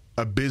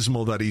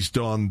abysmal that he's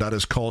done that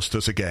has cost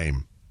us a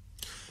game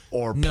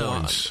or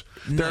points.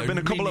 There have been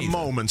a couple of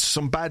moments,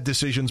 some bad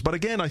decisions, but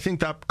again, I think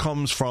that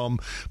comes from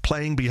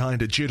playing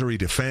behind a jittery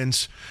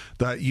defence,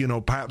 that,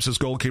 perhaps as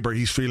goalkeeper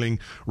he's feeling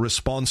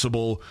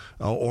responsible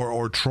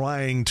or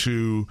trying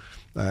to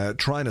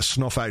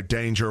snuff out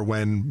danger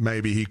when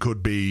maybe he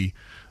could be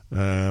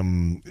a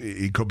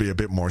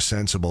bit more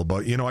sensible.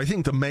 But, I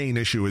think the main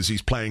issue is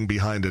he's playing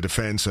behind a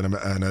defence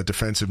and a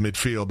defensive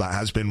midfield that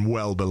has been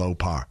well below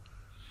par.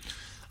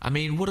 I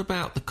mean, what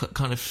about the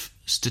kind of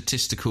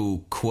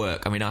statistical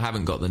quirk? I mean, I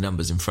haven't got the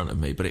numbers in front of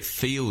me, but it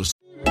feels...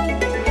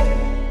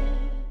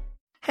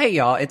 Hey,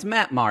 y'all, it's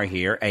Matt Marr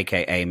here,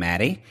 a.k.a.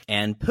 Matty.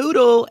 And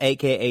Poodle,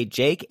 a.k.a.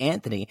 Jake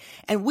Anthony.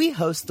 And we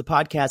host the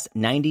podcast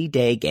 90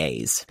 Day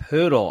Gaze.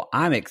 Poodle,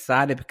 I'm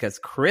excited because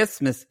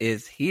Christmas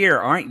is here.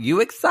 Aren't you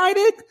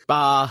excited?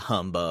 Bah,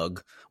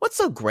 humbug. What's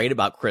so great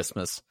about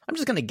Christmas? I'm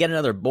just going to get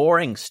another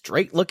boring,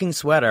 straight-looking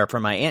sweater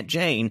from my Aunt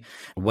Jane.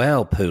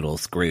 Well, Poodle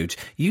Scrooge,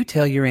 you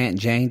tell your Aunt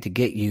Jane to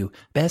get you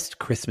Best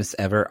Christmas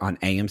Ever on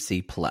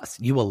AMC Plus.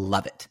 You will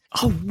love it.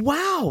 Oh,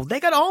 wow. They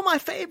got all my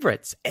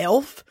favorites.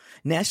 Elf,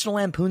 National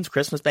Lampoon's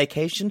Christmas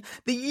Vacation,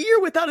 The Year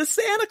Without a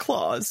Santa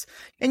Claus.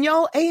 And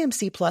y'all,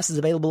 AMC Plus is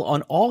available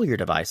on all your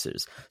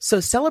devices.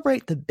 So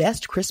celebrate the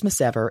best Christmas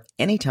ever,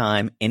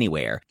 anytime,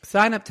 anywhere.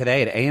 Sign up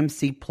today at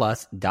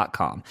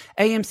amcplus.com.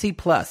 AMC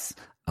Plus,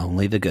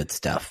 only the good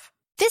stuff.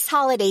 This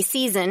holiday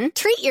season,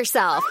 treat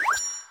yourself.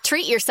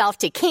 Treat yourself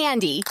to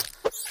candy.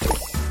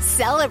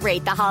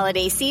 Celebrate the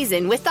holiday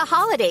season with the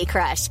Holiday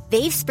Crush.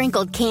 They've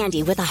sprinkled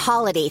candy with a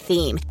holiday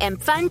theme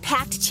and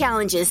fun-packed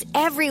challenges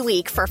every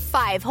week for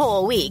 5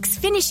 whole weeks,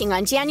 finishing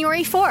on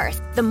January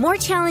 4th. The more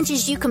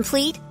challenges you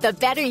complete, the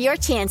better your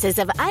chances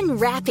of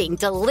unwrapping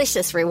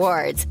delicious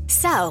rewards.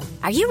 So,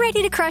 are you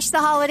ready to crush the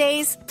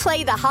holidays?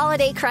 Play the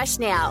Holiday Crush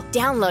now.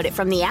 Download it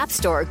from the App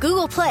Store,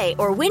 Google Play,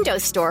 or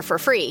Windows Store for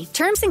free.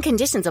 Terms and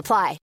conditions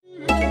apply.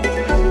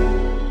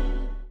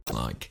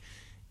 Like,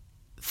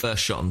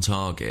 first shot on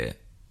target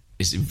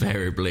is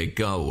invariably a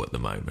goal at the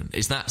moment.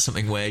 Is that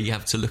something where you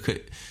have to look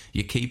at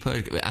your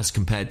keeper as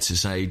compared to,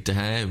 say, De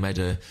Gea, who made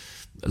a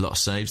lot of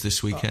saves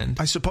this weekend?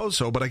 I suppose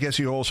so, but I guess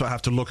you also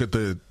have to look at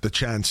the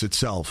chance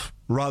itself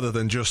rather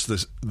than just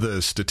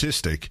the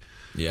statistic.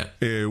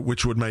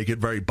 which would make it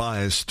very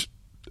biased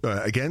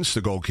against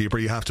the goalkeeper.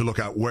 You have to look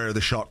at where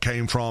the shot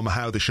came from,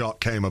 how the shot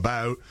came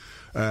about.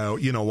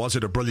 Was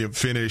it a brilliant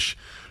finish?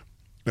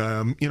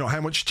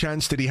 How much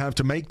chance did he have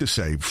to make the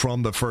save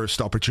from the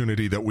first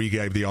opportunity that we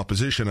gave the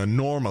opposition? And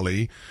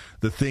normally,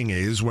 the thing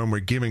is, when we're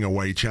giving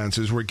away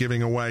chances, we're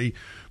giving away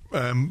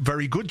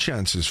very good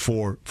chances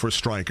for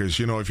strikers.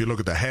 If you look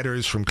at the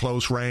headers from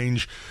close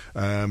range,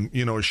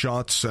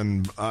 shots,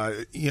 and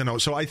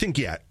so I think,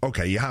 you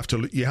have to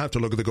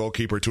look at the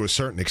goalkeeper to a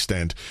certain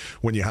extent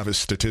when you have a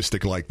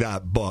statistic like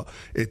that, but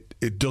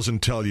it doesn't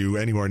tell you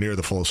anywhere near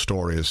the full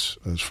story as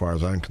far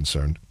as I'm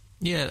concerned.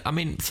 Yeah, I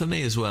mean, for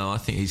me as well, I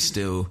think he's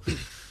still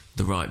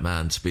the right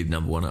man to be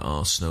number one at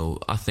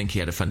Arsenal. I think he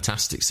had a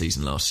fantastic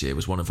season last year.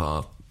 Was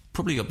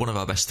probably one of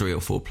our best 3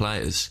 or 4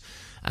 players.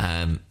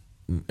 And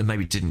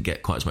maybe didn't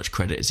get quite as much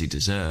credit as he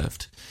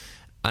deserved.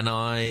 And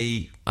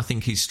I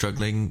think he's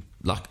struggling,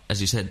 like, as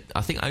you said,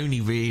 I think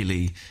only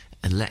really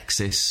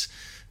Alexis,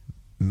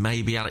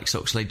 maybe Alex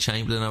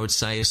Oxlade-Chamberlain, I would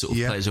say, are sort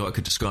of players who I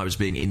could describe as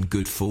being in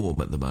good form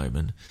at the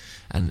moment.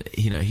 And,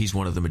 he's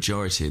one of the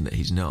majority in that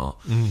he's not.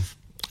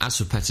 As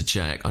for Petr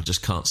Cech, I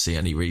just can't see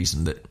any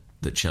reason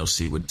that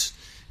Chelsea would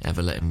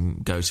ever let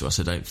him go to us.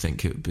 I don't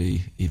think it would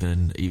be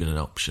even an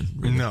option,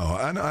 really. No,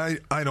 and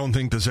I don't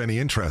think there's any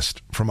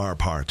interest from our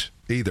part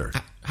either.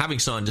 Having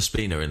signed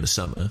Ospina in the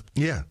summer,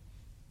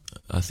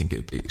 I think it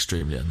would be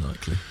extremely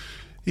unlikely.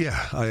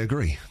 Yeah, I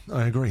agree.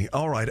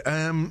 All right,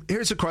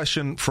 here's a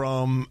question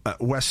from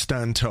West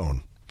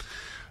Stantone.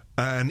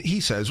 And he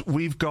says,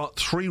 we've got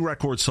 3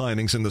 record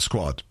signings in the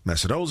squad.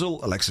 Mesut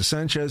Ozil, Alexis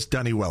Sanchez,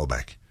 Danny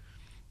Welbeck.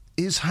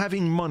 Is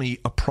having money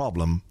a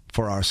problem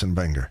for Arsene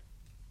Wenger?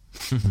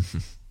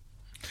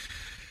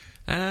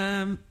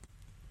 No,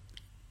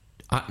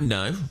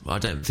 I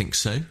don't think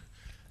so.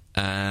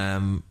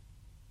 I'm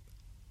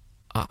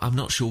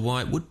not sure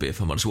why it would be,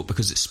 if I'm honest. What,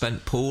 because it's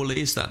spent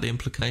poorly? Is that the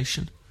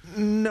implication?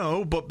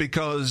 No, but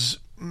because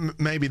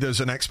maybe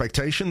there's an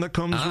expectation that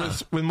comes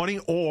with money,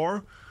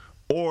 or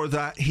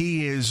that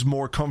he is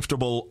more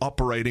comfortable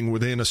operating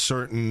within a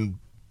certain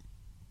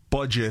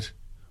budget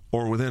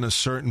or within a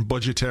certain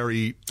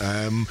budgetary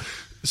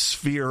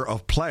sphere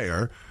of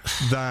player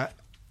that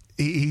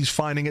he's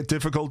finding it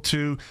difficult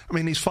to... I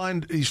mean, he's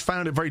found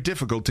it very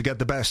difficult to get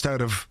the best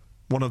out of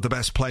one of the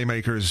best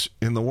playmakers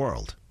in the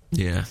world.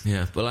 Yeah.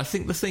 Well, I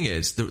think the thing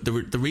is,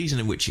 the reason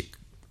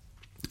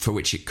for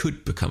which it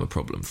could become a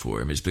problem for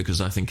him is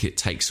because I think it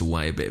takes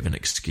away a bit of an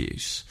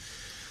excuse.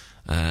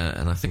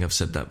 And I think I've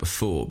said that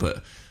before,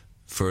 but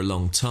for a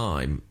long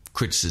time,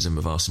 criticism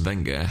of Arsene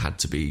Wenger had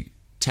to be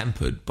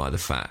tempered by the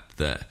fact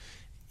that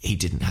he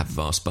didn't have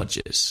vast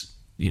budgets,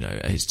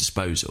 at his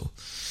disposal.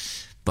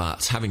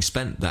 But having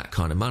spent that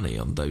kind of money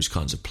on those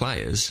kinds of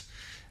players,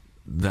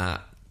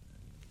 that,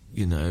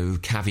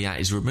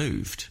 caveat is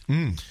removed.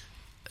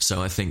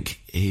 So I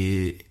think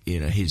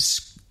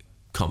his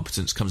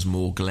competence comes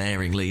more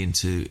glaringly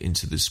into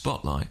the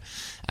spotlight.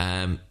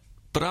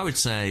 But I would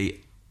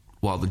say,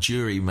 while the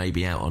jury may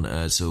be out on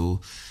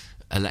Ozil,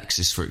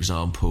 Alexis, for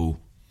example,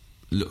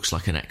 looks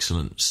like an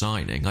excellent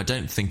signing. I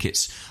don't think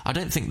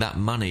that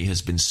money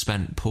has been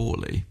spent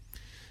poorly,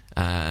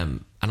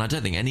 and I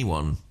don't think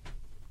anyone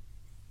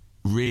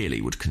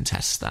really would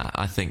contest that.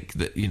 I think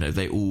that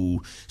they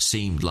all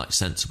seemed like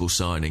sensible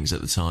signings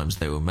at the times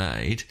they were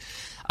made.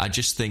 I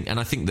think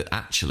that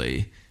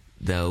actually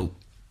they'll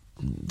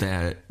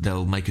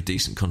make a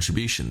decent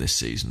contribution this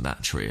season,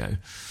 that trio.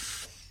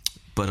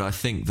 But I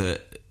think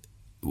that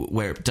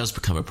where it does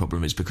become a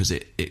problem is because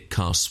it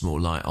casts more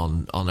light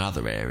on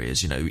other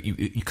areas.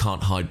 You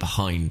can't hide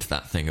behind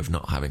that thing of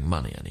not having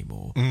money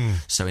anymore.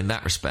 So in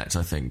that respect,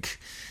 I think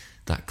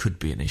that could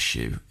be an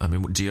issue. I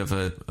mean, do you have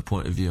a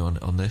point of view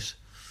on this?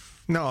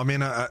 No, I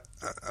mean, I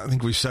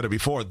think we've said it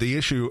before. The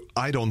issue,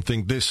 I don't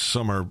think this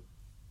summer,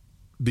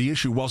 the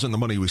issue wasn't the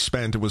money we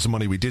spent, it was the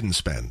money we didn't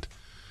spend.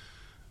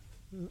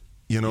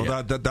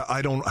 That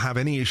I don't have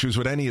any issues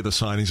with any of the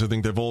signings. I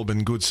think they've all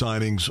been good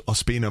signings.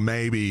 Ospina,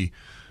 maybe,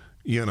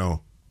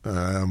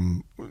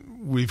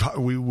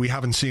 we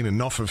haven't seen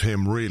enough of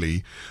him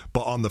really,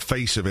 but on the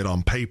face of it,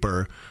 on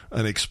paper,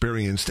 an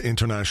experienced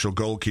international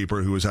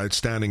goalkeeper who was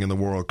outstanding in the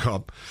World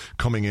Cup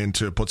coming in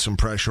to put some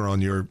pressure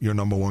on your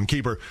number one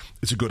keeper,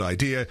 it's a good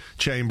idea.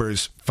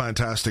 Chambers,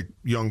 fantastic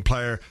young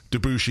player.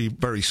 Debuchy,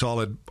 very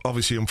solid.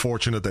 Obviously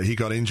unfortunate that he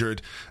got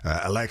injured.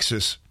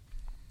 Alexis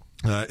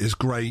is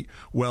great.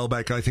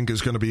 Welbeck, I think,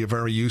 is going to be a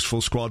very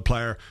useful squad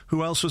player.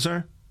 Who else was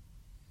there?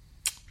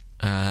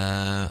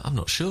 I'm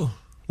not sure.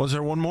 Was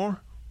there one more?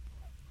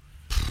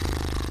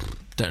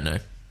 Don't know.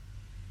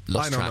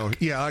 I don't know.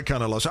 Yeah, I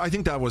kind of lost. I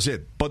think that was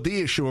it. But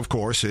the issue, of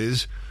course,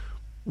 is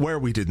where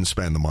we didn't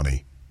spend the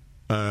money.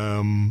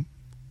 And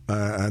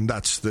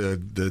that's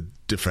the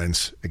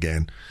defence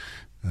again.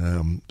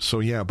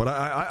 But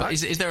But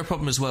is there a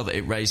problem as well that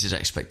it raises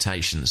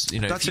expectations?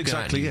 You know, that's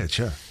exactly it.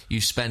 Yeah, you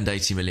spend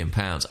 £80 million.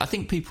 I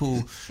think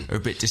people are a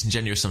bit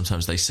disingenuous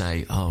sometimes. They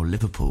say, "Oh,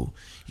 Liverpool,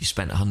 you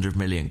spent £100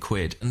 million,"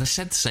 and they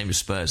said the same as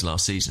Spurs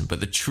last season.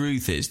 But the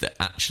truth is that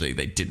actually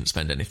they didn't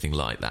spend anything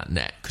like that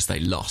net, because they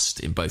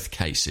lost in both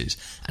cases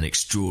an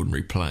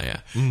extraordinary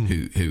player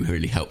who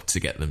really helped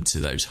to get them to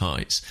those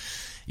heights.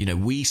 You know,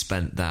 we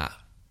spent that.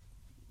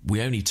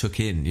 We only took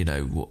in, you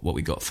know, what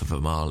we got for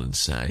Vermaelen,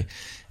 say.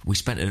 We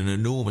spent an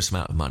enormous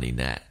amount of money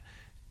net,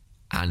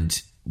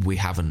 and we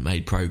haven't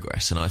made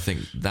progress. And I think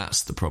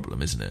that's the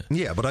problem, isn't it?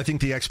 Yeah, but I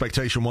think the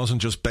expectation wasn't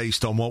just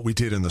based on what we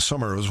did in the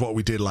summer. It was what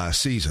we did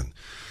last season.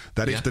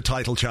 That if the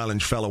title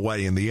challenge fell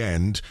away in the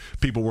end,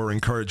 people were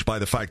encouraged by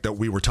the fact that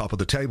we were top of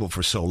the table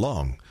for so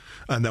long,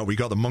 and that we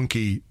got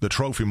the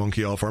trophy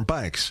monkey off our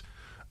backs.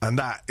 And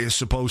that is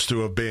supposed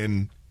to have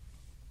been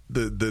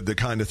the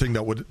kind of thing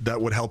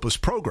that would help us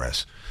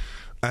progress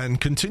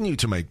and continue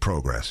to make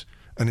progress.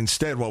 And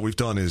instead, what we've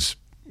done is,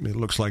 it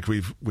looks like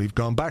we've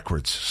gone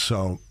backwards.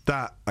 So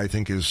that, I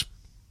think, is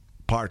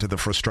part of the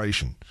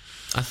frustration.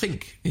 I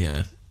think,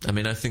 I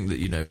think that,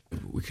 you know,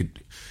 we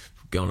could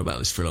go on about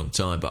this for a long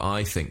time, but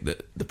I think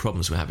that the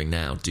problems we're having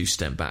now do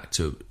stem back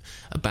to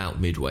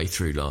about midway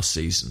through last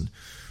season,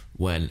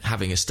 when,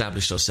 having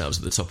established ourselves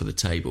at the top of the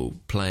table,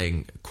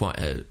 playing quite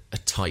a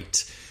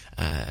tight,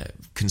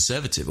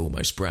 conservative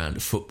almost brand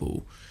of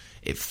football,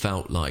 it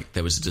felt like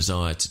there was a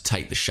desire to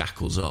take the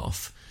shackles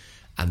off.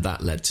 And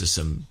that led to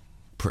some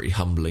pretty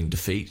humbling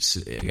defeats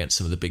against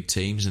some of the big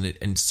teams. And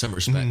in some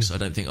respects, I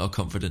don't think our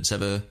confidence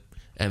ever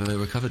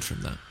recovered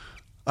from that.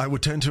 I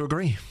would tend to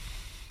agree.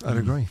 I'd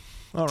agree.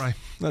 All right,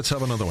 let's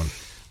have another one.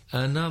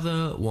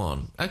 Another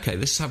one. Okay,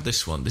 let's have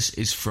this one. This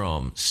is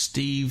from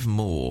Steve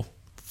Moore,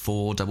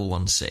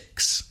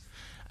 4116.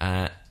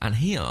 And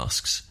he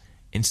asks,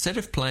 instead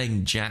of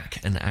playing Jack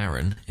and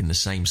Aaron in the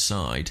same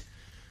side,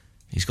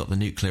 he's got the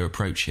nuclear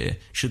approach here,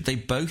 should they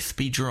both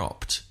be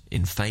dropped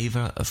in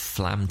favour of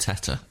Flam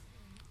Teta?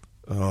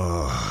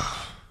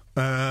 I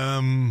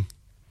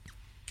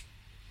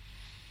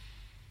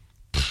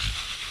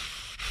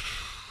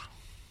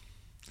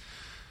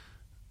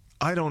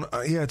don't.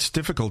 It's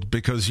difficult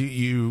because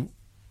you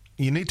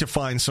need to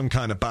find some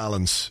kind of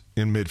balance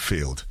in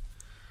midfield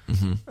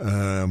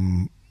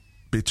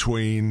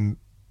between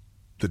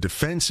the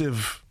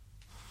defensive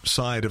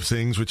side of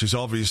things, which is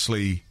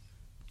obviously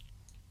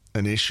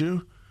an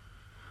issue,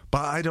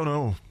 but I don't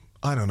know.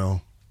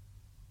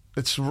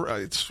 It's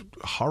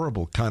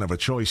horrible kind of a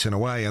choice in a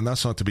way, and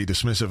that's not to be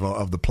dismissive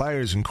of the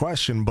players in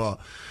question, but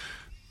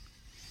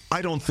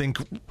I don't think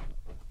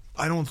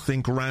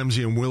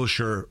Ramsey and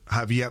Wilshere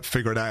have yet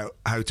figured out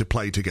how to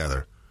play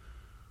together.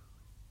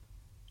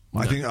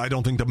 No. I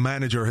don't think the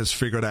manager has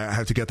figured out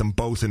how to get them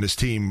both in his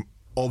team,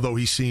 although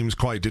he seems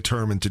quite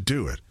determined to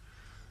do it.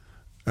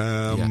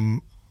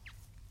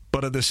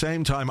 But at the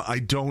same time, I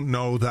don't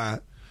know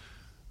that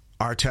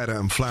Arteta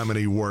and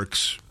Flamini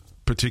works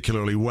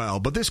particularly well.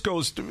 But this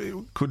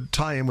could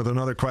tie in with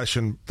another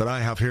question that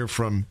I have here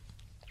from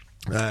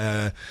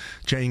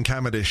Jane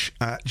Cavendish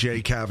at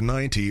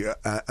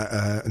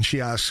JCav90, and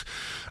she asks,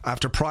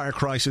 after prior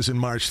crisis in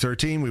March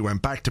 13, we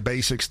went back to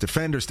basics,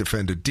 defenders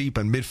defended deep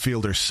and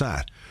midfielders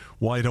sat.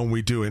 Why don't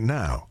we do it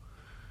now?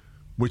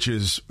 Which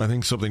is, I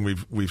think, something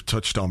we've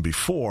touched on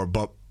before,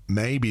 but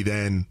maybe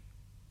then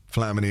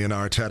Flamini and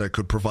Arteta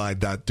could provide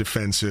that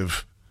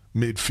defensive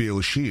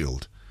midfield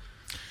shield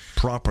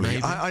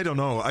properly. I don't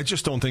know. I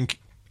just don't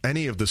think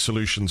any of the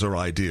solutions are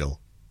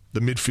ideal. The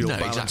midfield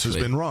balance has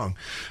been wrong.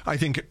 I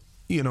think,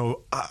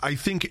 I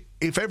think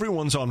if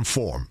everyone's on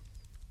form,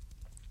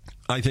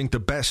 I think the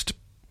best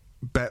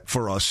bet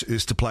for us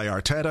is to play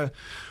Arteta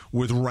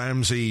with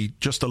Ramsey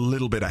just a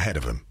little bit ahead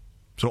of him.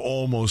 So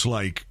almost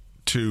like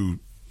two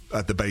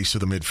at the base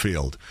of the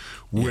midfield,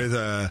 with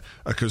a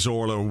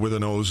Cazorla, with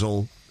an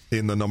Ozil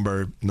in the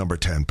number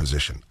 10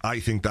 position. I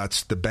think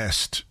that's the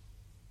best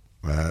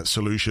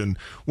solution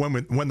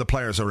when the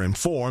players are in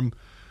form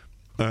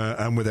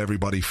and with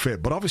everybody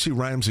fit. But obviously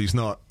Ramsey's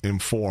not in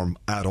form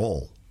at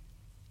all.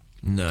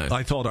 No.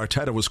 I thought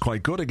Arteta was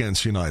quite good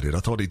against United. I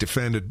thought he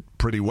defended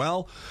pretty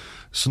well,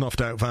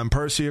 snuffed out Van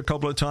Persie a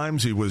couple of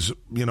times. He was,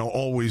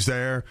 always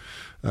there.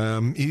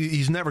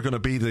 He's never going to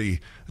be the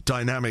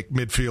dynamic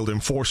midfield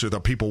enforcer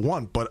that people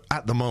want, but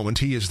at the moment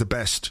he is the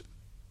best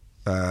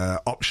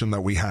option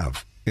that we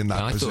have in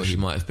that position. I thought he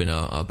might have been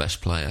our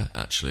best player,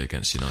 actually,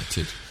 against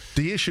United.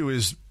 The issue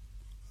is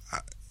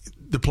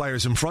the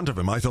players in front of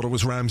him. I thought it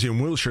was Ramsey and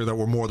Wilshere that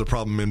were more the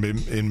problem in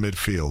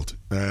midfield.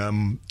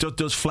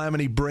 Does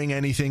Flamini bring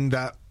anything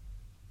that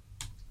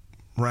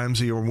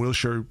Ramsey or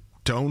Wilshere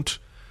don't?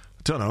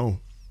 Don't know.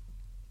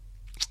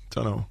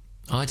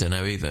 I don't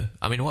know either.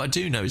 I mean, what I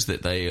do know is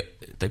that they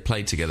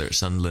played together at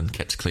Sunderland,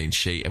 kept a clean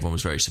sheet. Everyone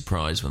was very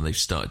surprised when they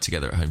started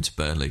together at home to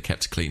Burnley,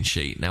 kept a clean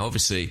sheet. Now,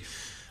 obviously,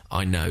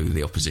 I know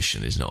the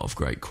opposition is not of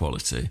great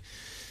quality,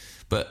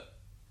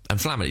 and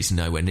Flamini's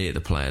nowhere near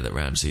the player that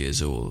Ramsey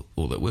is or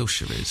that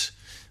Wilshere is.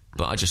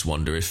 But I just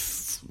wonder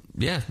if,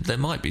 there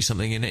might be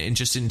something in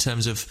it, in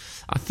terms of,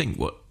 I think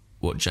what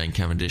what Jane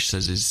Cavendish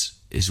says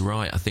is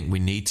right. I think we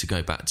need to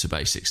go back to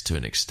basics to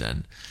an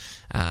extent.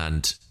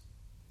 And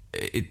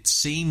it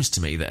seems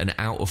to me that an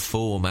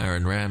out-of-form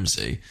Aaron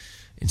Ramsey,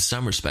 in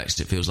some respects,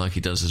 it feels like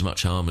he does as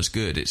much harm as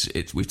good.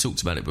 We've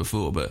talked about it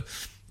before, but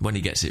when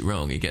he gets it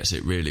wrong, he gets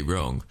it really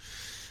wrong.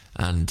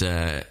 And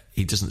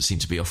he doesn't seem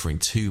to be offering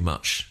too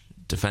much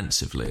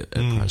defensively at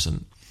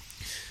present,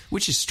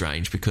 which is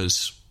strange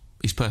because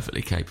he's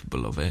perfectly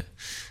capable of it.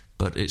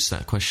 But it's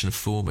that question of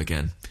form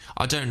again.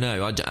 I don't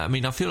know. I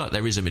mean, I feel like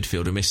there is a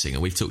midfielder missing,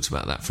 and we've talked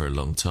about that for a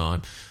long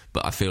time.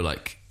 But I feel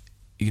like,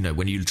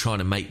 when you're trying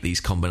to make these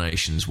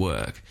combinations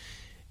work,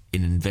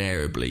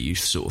 invariably you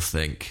sort of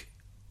think,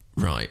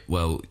 right,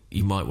 well,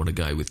 you might want to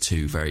go with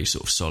two very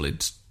sort of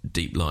solid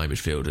deep line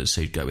midfielders.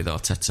 So you'd go with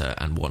Arteta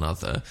and one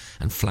other,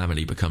 and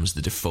Flamini becomes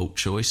the default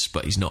choice,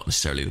 but he's not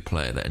necessarily the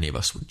player that any of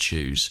us would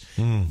choose,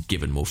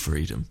 given more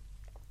freedom.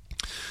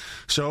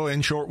 So,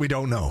 in short, we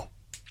don't know.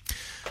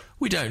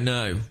 We don't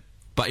know,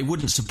 but it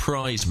wouldn't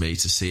surprise me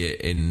to see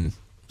it in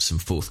some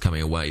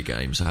forthcoming away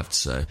games, I have to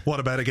say. What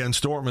about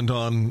against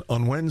Dortmund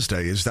on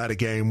Wednesday? Is that a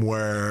game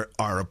where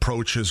our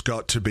approach has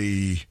got to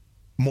be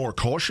more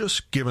cautious,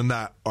 given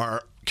that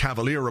our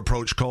cavalier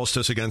approach cost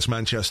us against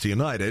Manchester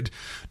United?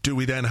 Do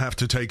we then have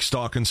to take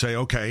stock and say,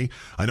 okay,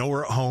 I know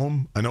we're at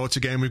home, I know it's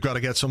a game we've got to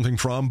get something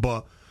from,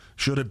 but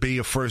should it be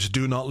a first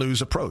do not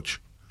lose approach?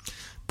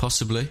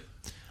 Possibly.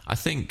 I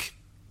think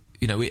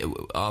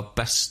our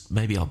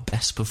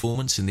best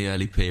performance in the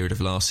early period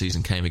of last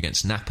season came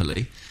against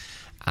Napoli,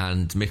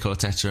 and Mikel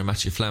Arteta and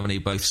Mathieu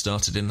Flamini both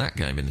started in that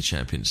game in the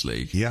Champions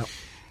League. Yeah.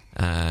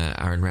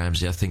 Aaron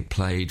Ramsey, I think,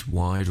 played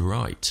wide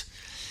right,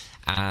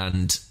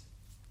 and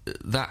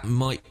that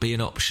might be an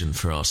option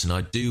for us. And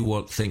I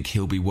do think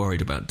he'll be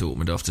worried about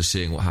Dortmund after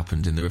seeing what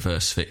happened in the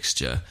reverse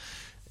fixture.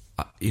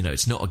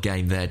 It's not a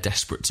game they're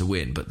desperate to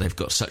win, but they've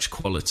got such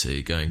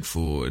quality going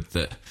forward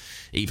that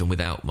even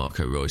without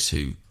Marco Reus,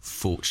 who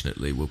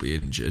fortunately will be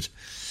injured,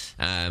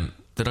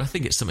 that I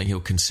think it's something he'll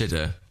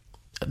consider.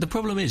 The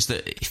problem is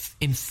that if,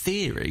 in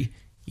theory,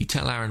 you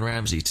tell Aaron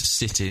Ramsey to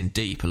sit in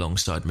deep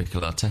alongside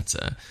Mikel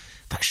Arteta,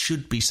 that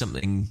should be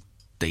something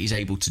that he's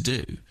able to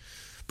do.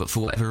 But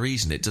for whatever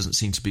reason, it doesn't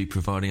seem to be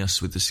providing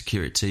us with the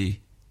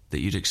security that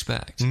you'd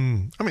expect. I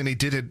mean, he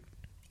did it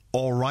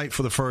all right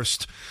for the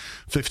first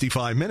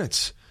 55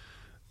 minutes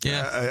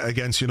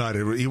against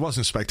United. He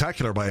wasn't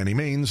spectacular by any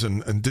means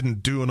and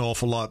didn't do an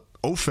awful lot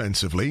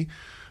offensively,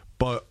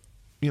 but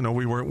we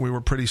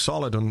were pretty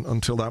solid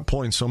until that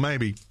point. So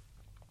maybe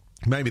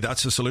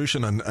that's the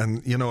solution.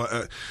 And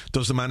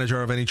does the manager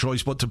have any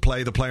choice but to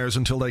play the players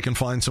until they can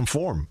find some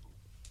form,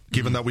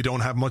 given that we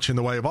don't have much in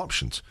the way of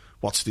options?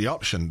 What's the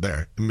option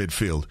there in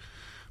midfield?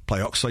 Play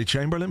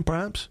Oxlade-Chamberlain,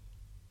 perhaps?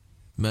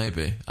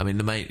 Maybe. I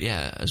mean,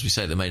 as we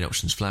say, the main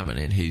option's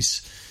Flamini, and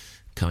he's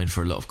coming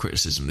for a lot of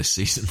criticism this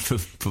season for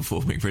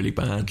performing really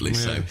badly.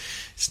 Yeah.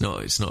 So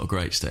it's not a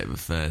great state of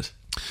affairs.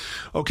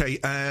 Okay,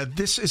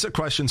 this is a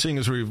question, seeing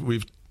as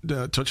we've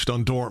touched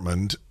on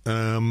Dortmund.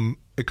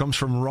 It comes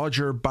from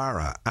Roger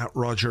Barra, at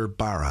Roger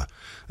Barra,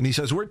 and he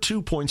says, we're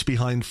 2 points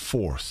behind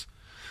fourth.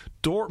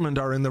 Dortmund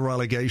are in the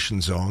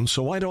relegation zone,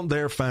 so why don't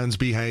their fans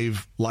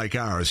behave like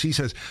ours? He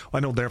says, I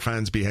know their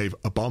fans behave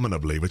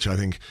abominably, which I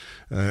think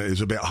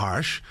is a bit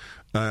harsh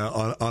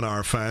on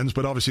our fans,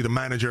 but obviously the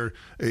manager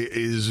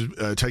is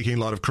taking a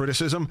lot of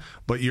criticism,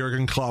 but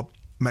Jurgen Klopp,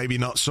 maybe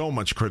not so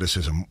much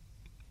criticism.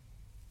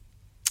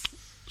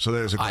 So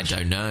there's a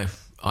question.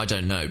 I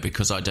don't know,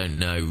 because I don't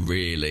know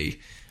really.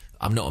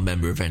 I'm not a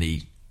member of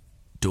any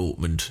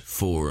Dortmund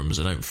forums.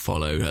 I don't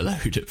follow a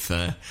load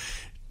of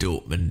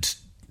Dortmund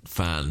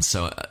fans,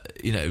 so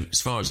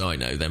as far as I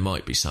know, there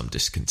might be some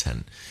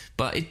discontent,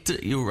 but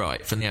you're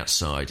right, from the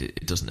outside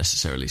it doesn't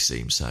necessarily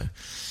seem so.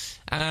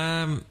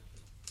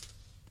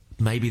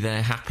 Maybe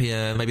they're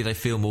happier, maybe they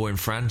feel more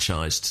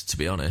enfranchised, to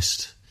be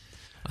honest.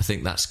 I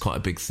think that's quite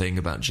a big thing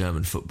about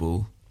German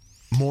football.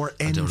 More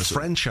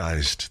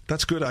enfranchised.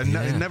 That's good. I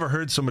never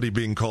heard somebody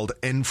being called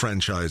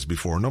enfranchised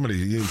before. Normally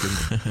you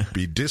can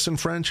be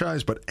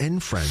disenfranchised, but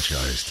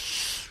enfranchised.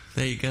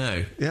 There you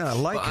go. Yeah, I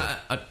like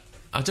it.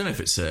 I don't know if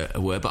it's a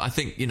word, but I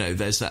think,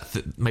 there's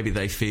that maybe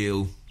they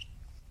feel...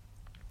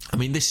 I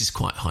mean, this is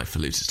quite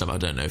highfalutin stuff. I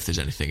don't know if there's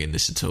anything in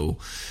this at all.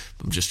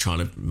 I'm just trying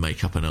to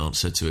make up an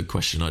answer to a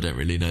question I don't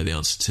really know the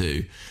answer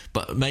to.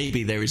 But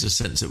maybe there is a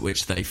sense at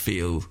which they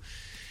feel...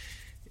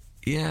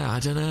 I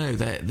don't know.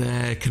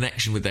 Their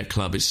connection with their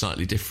club is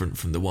slightly different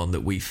from the one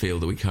that we feel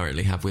that we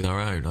currently have with our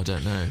own. I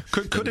don't know.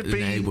 Could it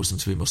be... enables them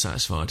to be more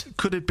satisfied.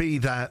 Could it be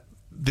that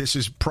this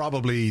is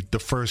probably the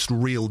first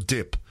real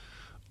dip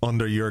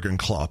under Jurgen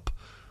Klopp,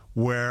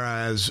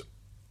 whereas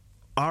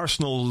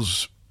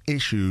Arsenal's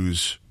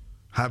issues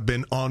have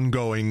been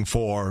ongoing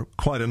for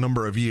quite a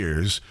number of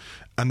years,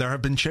 and there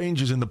have been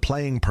changes in the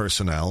playing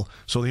personnel,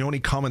 so the only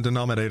common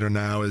denominator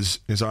now is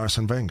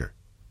Arsene Wenger?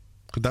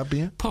 Could that be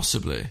it?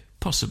 Possibly.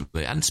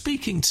 And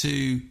speaking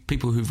to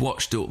people who've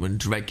watched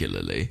Dortmund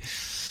regularly,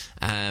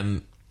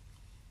 what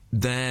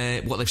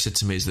they've said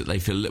to me is that they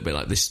feel a little bit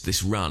like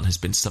this run has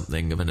been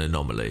something of an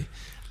anomaly,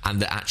 and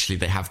that actually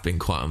they have been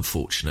quite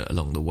unfortunate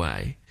along the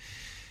way.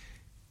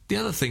 The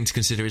other thing to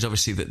consider is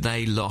obviously that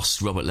they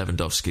lost Robert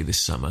Lewandowski this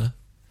summer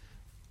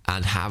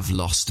and have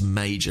lost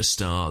major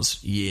stars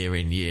year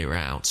in, year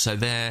out. So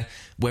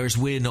whereas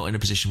we're not in a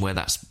position where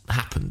that's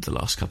happened the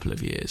last couple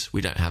of years. We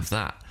don't have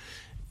that,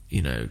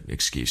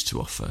 excuse to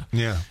offer.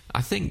 Yeah.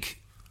 I think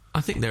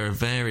there are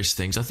various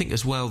things. I think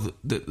as well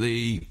that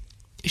the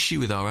issue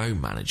with our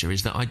own manager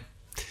is that I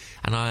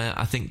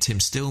think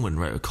Tim Stillman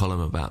wrote a column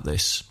about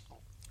this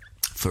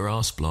for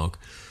Arsblog,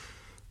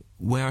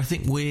 where I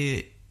think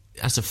we're,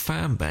 as a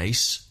fan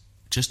base,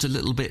 just a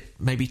little bit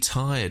maybe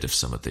tired of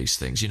some of these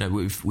things.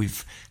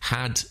 We've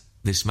had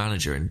this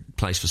manager in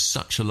place for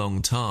such a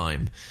long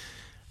time,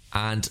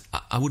 and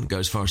I wouldn't go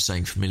as far as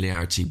saying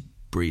familiarity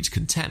breeds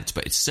contempt,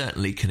 but it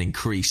certainly can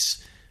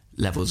increase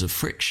levels of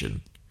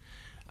friction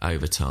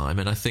over time.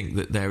 And I think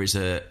that there is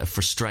a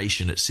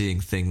frustration at seeing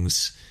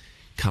things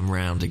come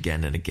round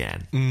again and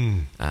again.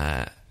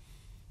 And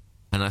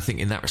I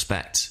think in that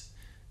respect,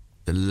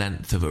 the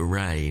length of a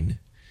reign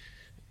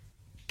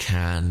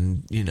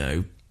can,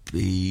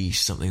 be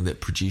something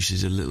that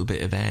produces a little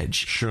bit of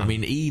edge. Sure. I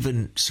mean,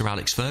 even Sir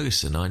Alex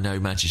Ferguson, I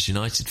know Manchester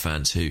United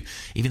fans who,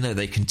 even though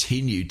they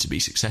continued to be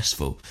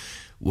successful,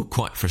 were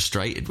quite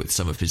frustrated with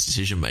some of his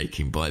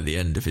decision-making by the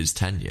end of his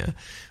tenure,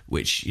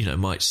 which,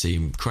 might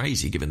seem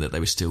crazy given that they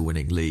were still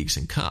winning leagues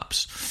and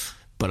cups.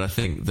 But I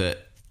think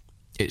that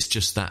it's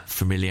just that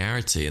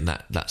familiarity and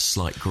that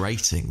slight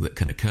grating that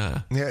can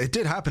occur. Yeah, it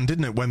did happen,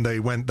 didn't it, when they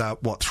went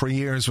 3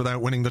 years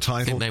without winning the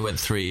title? I think they went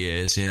 3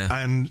 years, yeah.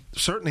 And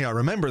certainly I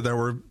remember there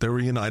were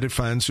United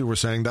fans who were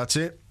saying, that's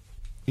it.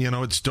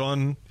 It's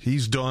done.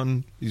 He's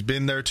done. He's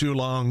been there too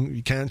long.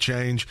 He can't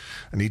change.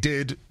 And he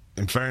did,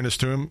 in fairness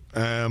to him,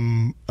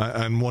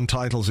 and won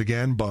titles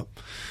again. But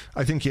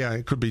I think,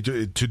 it could be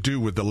to do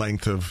with the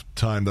length of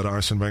time that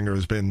Arsene Wenger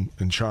has been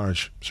in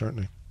charge,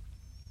 certainly.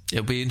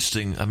 It'll be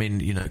interesting. I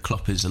mean,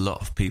 Klopp is a lot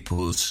of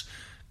people's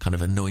kind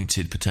of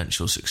anointed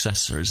potential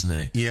successor, isn't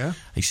he? Yeah.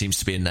 He seems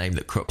to be a name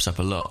that crops up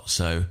a lot.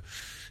 So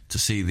to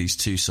see these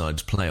two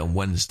sides play on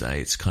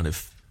Wednesday, it's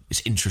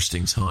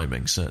interesting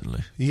timing,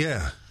 certainly.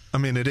 Yeah. I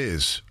mean, it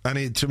is.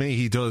 And to me,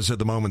 he does at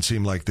the moment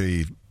seem like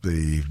the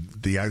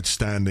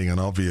outstanding and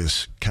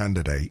obvious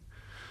candidate.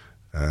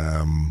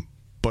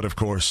 But of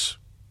course,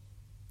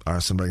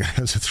 Arsene Wenger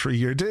has a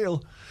 3-year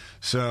deal.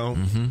 So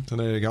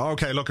there you go.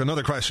 Okay, look,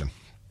 another question.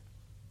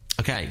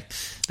 Okay,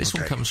 this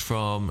one comes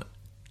from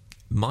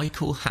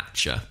Michael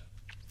Hatcher.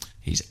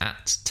 He's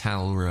at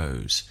Tal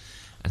Rose.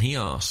 And he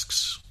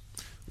asks,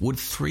 would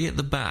 3 at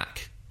the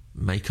back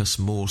make us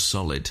more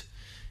solid?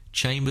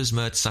 Chambers,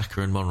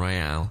 Mertesacker and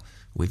Monreal,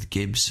 with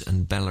Gibbs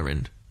and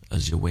Bellerin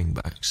as your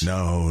wing-backs.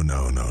 No.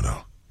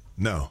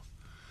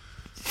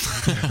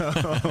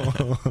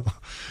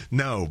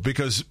 No,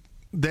 because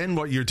then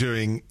what you're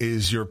doing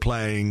is you're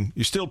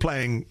still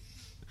playing...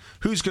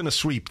 Who's going to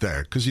sweep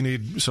there? Because you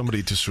need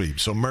somebody to sweep.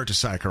 So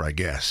Mertesacker, I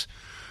guess,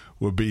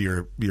 would be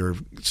your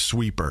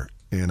sweeper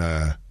in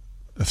a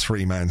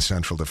 3-man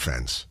central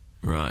defence.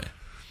 Right.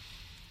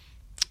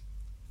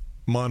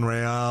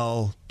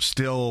 Monreal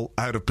still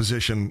out of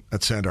position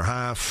at centre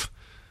half.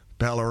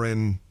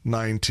 Bellerin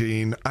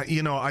 19.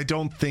 I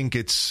don't think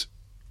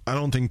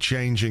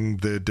changing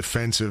the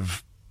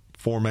defensive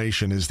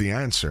formation is the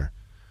answer.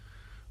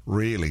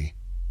 Really.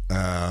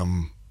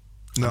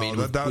 No, I mean,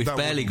 we've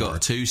barely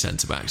got 2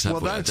 centre-backs, have we?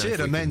 Well, that's it.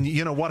 And then,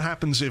 what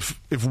happens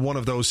if one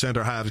of those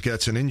centre-halves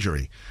gets an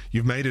injury?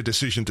 You've made a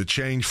decision to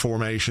change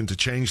formation, to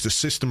change the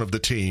system of the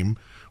team,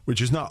 which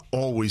is not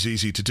always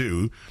easy to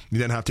do. You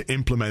then have to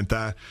implement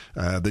that,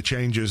 the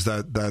changes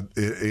that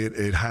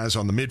it has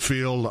on the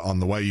midfield,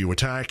 on the way you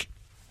attack,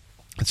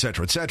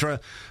 etc., etc.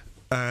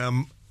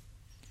 No,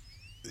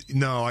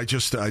 I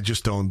just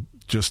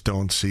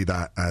don't see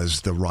that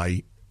as the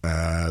right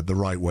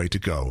way to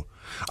go.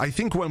 I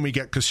think when we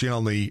get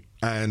Koscielny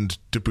and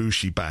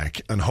Debuchy back,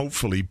 and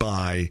hopefully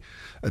buy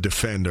a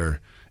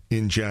defender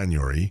in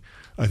January,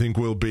 I think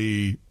we'll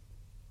be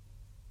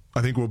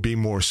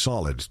more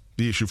solid.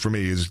 The issue for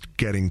me is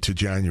getting to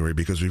January,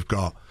 because we've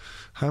got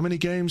how many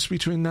games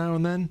between now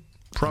and then?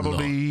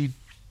 Probably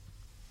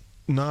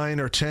 9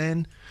 or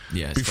 10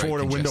 before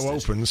the window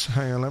opens.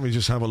 Hang on, let me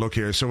just have a look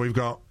here. So we've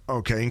got,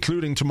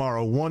 including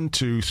tomorrow, 1,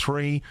 2,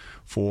 3,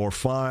 4,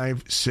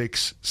 5,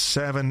 6,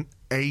 7,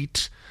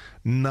 8,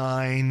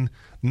 9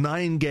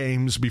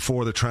 games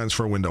before the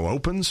transfer window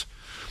opens.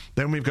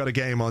 Then we've got a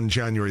game on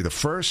January the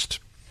 1st,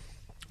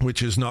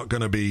 which is not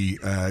going to be,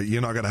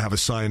 you're not going to have a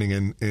signing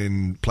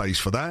in place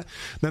for that.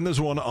 Then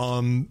there's one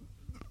on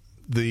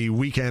the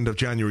weekend of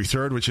January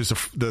 3rd, which is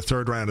the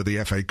third round of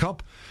the FA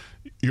Cup.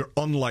 You're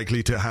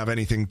unlikely to have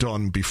anything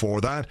done before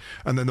that.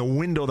 And then the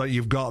window that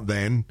you've got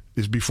then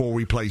is before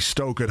we play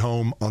Stoke at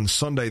home on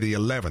Sunday the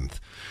 11th.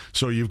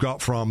 So you've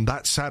got from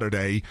that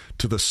Saturday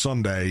to the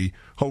Sunday,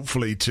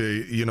 hopefully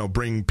to,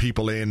 bring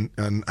people in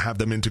and have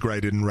them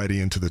integrated and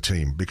ready into the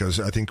team. Because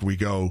I think we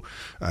go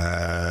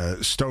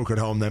Stoke at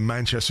home, then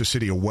Manchester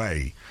City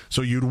away.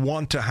 So you'd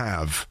want to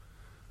have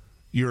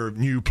your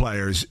new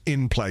players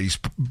in place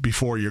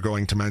before you're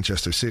going to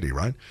Manchester City,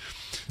 right?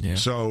 Yeah.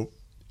 So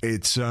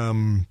it's...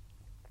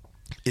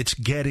 it's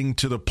getting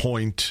to the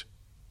point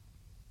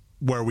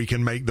where we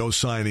can make those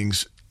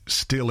signings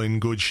still in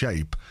good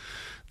shape.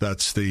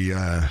 That's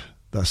the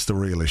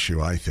real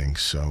issue, I think.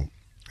 So,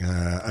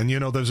 and you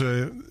know, there's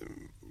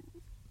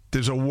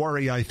a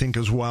worry, I think,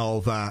 as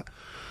well, that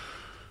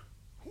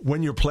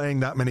when you're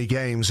playing that many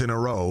games in a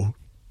row,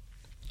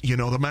 you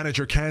know, the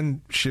manager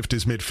can shift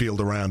his midfield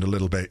around a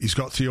little bit. He's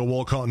got Theo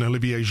Walcott and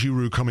Olivier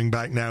Giroud coming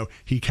back now.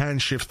 He can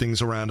shift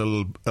things around a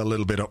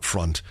little bit up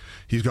front.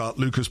 He's got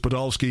Lukas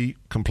Podolski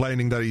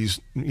complaining that he's,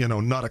 you know,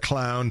 not a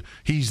clown.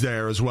 He's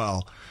there as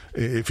well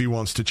if he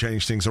wants to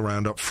change things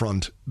around up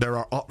front. There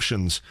are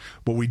options,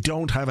 but we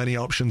don't have any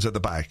options at the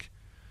back.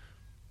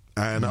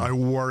 And I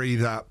worry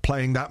that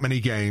playing that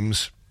many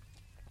games,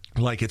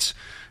 like it's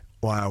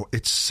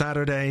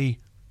Saturday,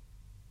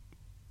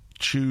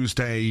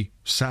 Tuesday,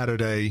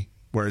 Saturday,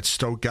 where it's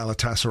Stoke,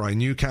 Galatasaray,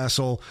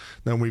 Newcastle.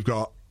 Then we've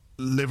got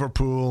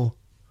Liverpool.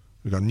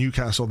 We've got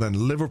Newcastle,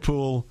 then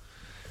Liverpool.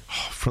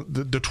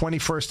 The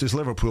 21st is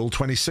Liverpool,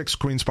 26th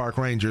Queen's Park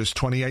Rangers,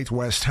 28th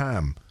West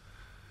Ham.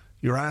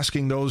 You're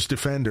asking those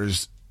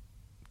defenders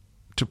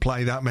to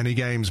play that many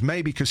games.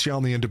 Maybe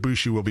Koscielny and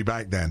Debussy will be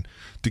back then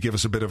to give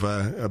us a bit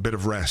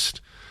of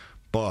rest.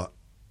 But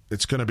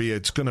it's going to be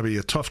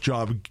a tough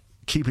job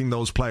keeping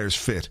those players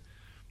fit.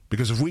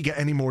 Because if we get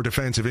any more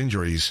defensive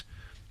injuries,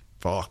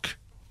 fuck,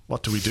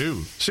 what do we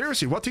do?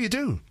 Seriously, what do you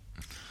do?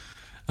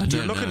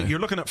 You're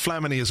looking at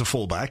Flamini as a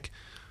fullback,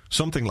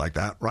 something like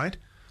that, right?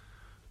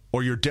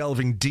 Or you're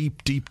delving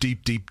deep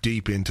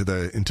into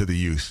the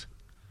youth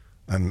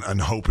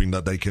and hoping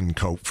that they can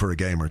cope for a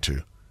game or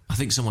two. I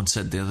think someone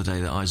said the other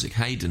day that Isaac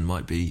Hayden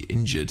might be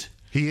injured.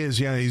 He is,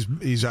 yeah.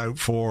 He's out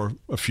for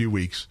a few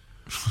weeks.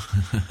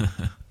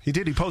 He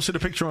did. He posted a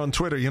picture on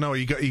Twitter. You know,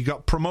 he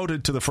got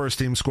promoted to the first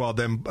team squad,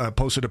 then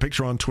posted a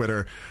picture on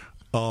Twitter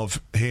of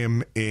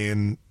him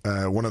in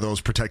one of those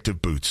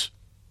protective boots.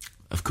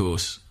 Of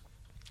course.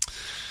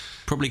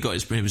 Probably got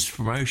his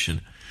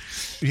promotion.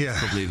 Yeah.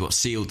 Probably got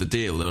sealed the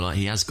deal. They were like,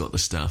 he has got the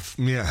stuff.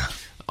 Yeah.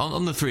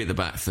 On the three at the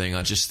back thing,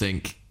 I just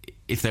think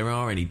if there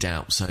are any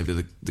doubts over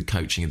the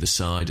coaching of the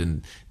side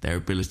and their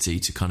ability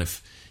to kind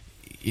of,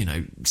 you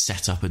know,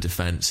 set up a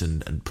defence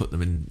and put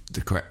them in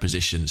the correct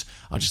positions,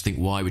 I just think,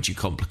 why would you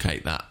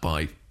complicate that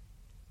by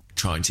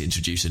trying to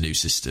introduce a new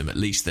system? At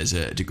least there's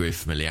a degree of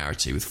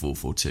familiarity with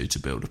 4-4-2 to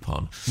build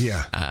upon.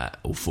 Yeah.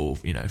 Or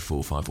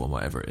 4-5-1,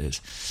 whatever it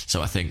is.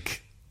 So I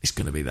think it's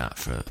going to be that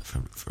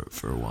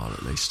for a while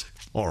at least.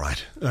 All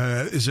right.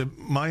 Is it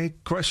my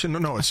question?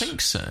 No, I think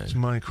so. It's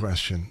my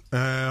question.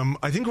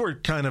 I think we're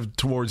kind of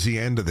towards the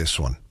end of this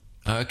one.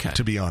 Okay.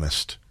 To be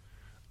honest.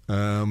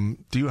 Do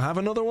you have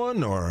another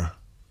one, or?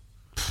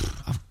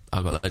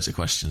 I've got loads of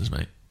questions,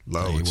 mate.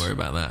 Loads. Don't you worry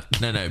about that.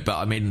 No, but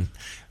I mean,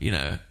 you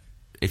know,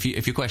 if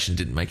your question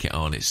didn't make it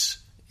on, it's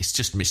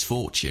just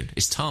misfortune.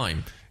 It's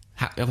time.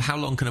 How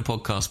long can a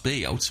podcast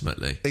be,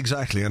 ultimately?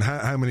 Exactly, and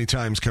how many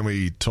times can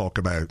we talk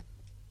about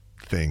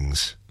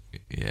things?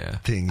 Yeah.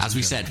 Things. As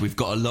we said, we've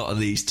got a lot of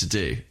these to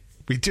do.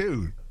 We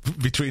do.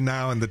 Between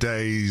now and the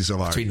days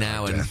of our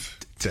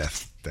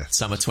death.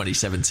 Summer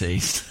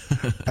 2017.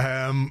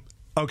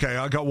 Okay,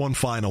 I got one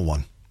final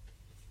one.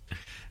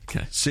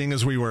 Okay. Seeing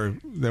as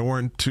there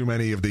weren't too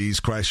many of these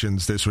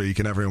questions this week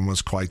and everyone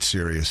was quite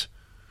serious.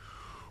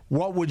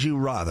 What would you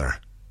rather?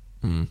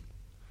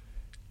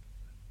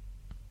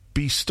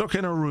 Be stuck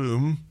in a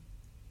room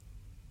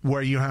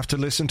where you have to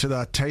listen to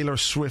that Taylor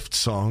Swift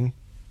song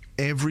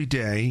every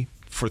day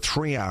for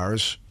 3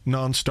 hours,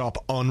 non-stop,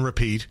 on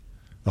repeat,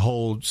 the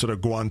whole sort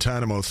of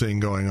Guantanamo thing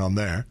going on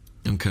there.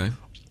 Okay.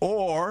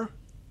 Or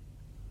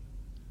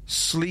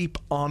sleep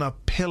on a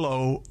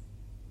pillow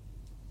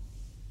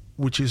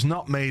which is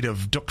not made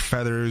of duck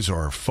feathers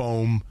or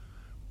foam,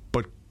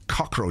 but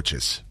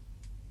cockroaches.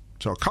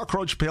 So a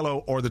cockroach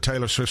pillow or the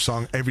Taylor Swift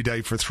song every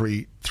day for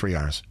 3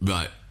 hours.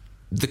 Right.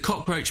 The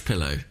cockroach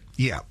pillow?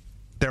 Yeah.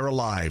 They're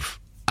alive.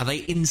 Are they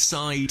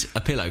inside a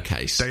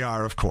pillowcase? They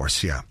are, of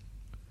course, yeah.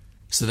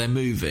 So they're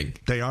moving?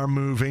 They are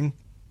moving,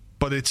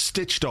 but it's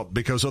stitched up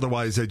because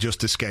otherwise they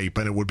just escape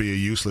and it would be a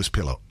useless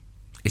pillow.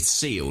 It's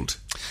sealed?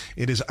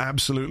 It is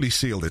absolutely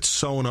sealed. It's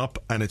sewn up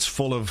and it's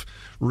full of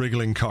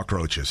wriggling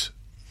cockroaches.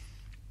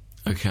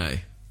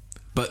 Okay.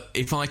 But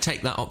if I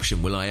take that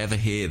option, will I ever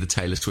hear the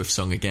Taylor Swift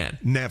song again?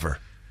 Never.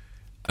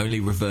 Only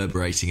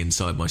reverberating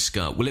inside my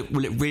skull. Will it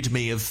rid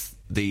me of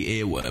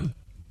the earworm?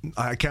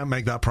 I can't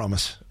make that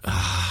promise.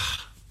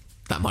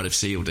 That might have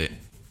sealed it.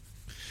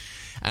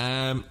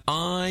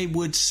 I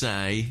would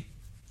say,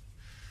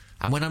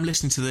 and when I'm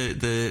listening to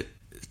the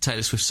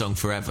Taylor Swift song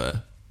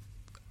forever,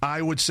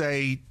 I would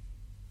say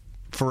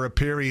for a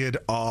period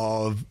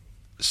of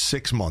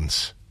 6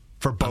 months.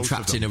 For both I'm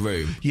trapped of them. in a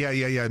room.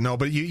 Yeah. No,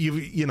 but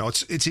you know,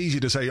 it's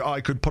easy to say,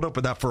 I could put up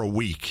with that for a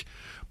week.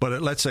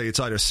 But let's say it's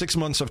either 6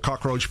 months of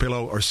cockroach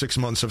pillow or 6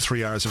 months of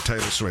 3 hours of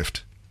Taylor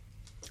Swift.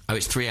 Oh,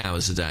 it's 3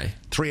 hours a day.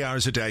 3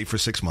 hours a day for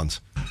 6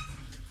 months.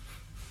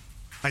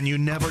 And you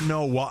never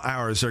know what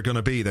hours they're going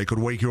to be. They could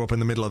wake you up in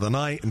the middle of the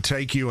night and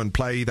take you and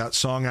play that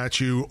song at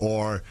you,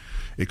 or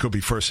it could be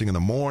first thing in the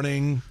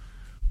morning.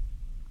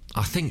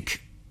 I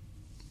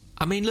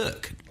mean,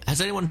 look,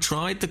 Has anyone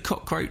tried the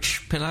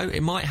cockroach pillow?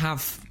 It might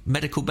have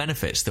medical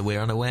benefits that we're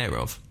unaware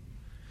of.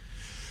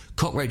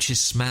 Cockroaches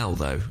smell,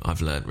 though,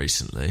 I've learnt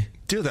recently.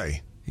 Do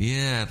they?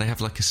 Yeah, they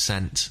have like a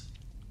scent.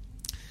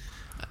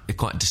 A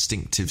quite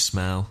distinctive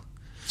smell.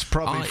 It's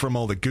probably from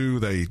all the goo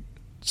they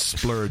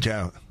splurge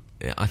out.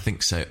 Yeah, I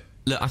think so.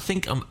 Look, I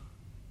think I'm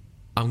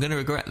going to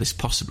regret this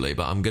possibly,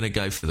 but I'm going to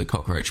go for the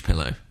cockroach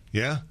pillow.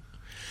 Yeah?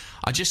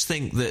 I just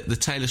think that the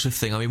Taylor Swift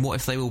thing, I mean, what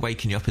if they were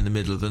waking you up in the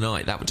middle of the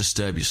night? That would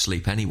disturb your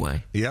sleep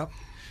anyway. Yeah.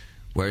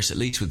 Whereas at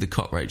least with the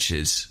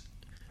cockroaches,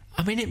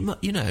 I mean,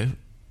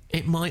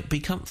 it might be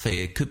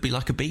comfy. It could be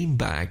like a bean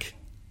bag.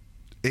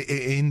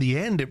 In the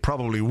end, it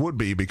probably would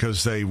be,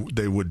 because they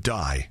would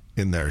die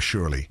in there,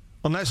 surely.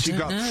 Unless you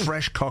got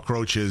fresh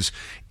cockroaches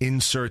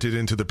inserted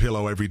into the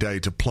pillow every day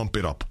to plump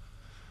it up.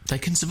 They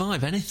can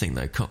survive anything,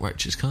 though,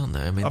 cockroaches, can't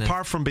they? I mean,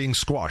 apart from being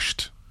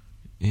squashed.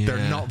 Yeah.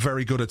 They're not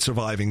very good at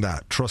surviving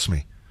that, trust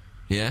me.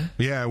 Yeah?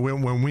 Yeah,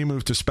 when we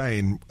moved to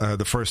Spain,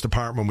 the first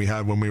apartment we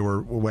had when we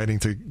were waiting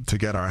to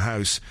get our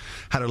house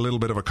had a little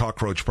bit of a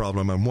cockroach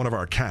problem, and one of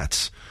our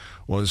cats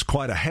was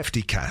quite a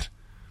hefty cat.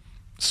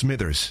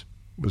 Smithers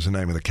was the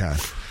name of the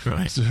cat.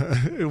 Right.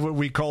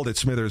 We called it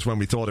Smithers when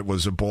we thought it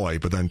was a boy,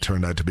 but then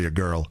turned out to be a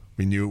girl.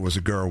 We knew it was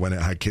a girl when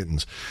it had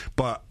kittens.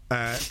 But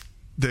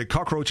the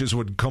cockroaches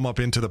would come up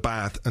into the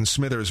bath, and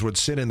Smithers would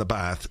sit in the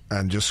bath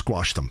and just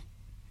squash them.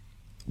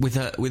 With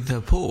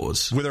her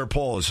paws? With her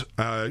paws.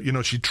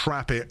 She'd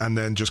trap it and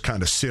then just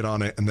kind of sit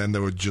on it, and then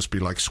there would just be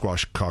like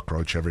squashed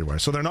cockroach everywhere.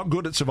 So they're not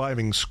good at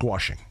surviving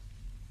squashing.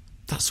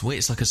 That's weird.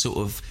 It's like a sort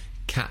of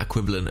cat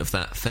equivalent of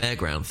that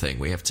fairground thing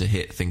where you have to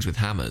hit things with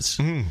hammers.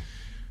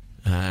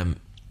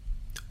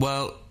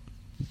 Well,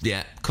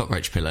 yeah,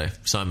 cockroach pillow.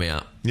 Sign me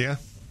up. Yeah?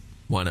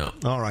 Why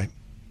not? All right.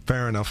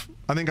 Fair enough.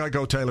 I think I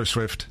go Taylor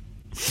Swift.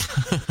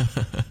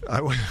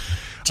 I mean,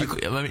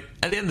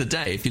 at the end of the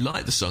day, if you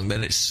like the song,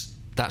 then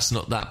that's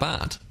not that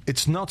bad.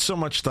 It's not so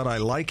much that I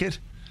like it.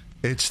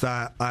 It's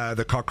that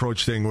the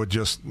cockroach thing would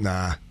just...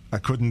 Nah, I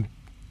couldn't...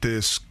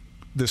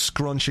 The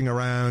scrunching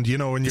around,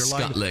 when you're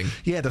lying... Scuttling.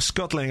 Yeah, the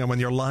scuttling, and when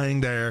you're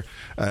lying there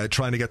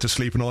trying to get to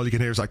sleep and all you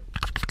can hear is like...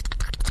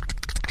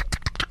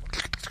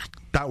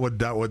 That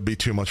would be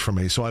too much for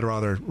me, so I'd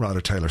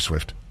rather Taylor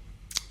Swift.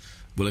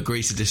 We'll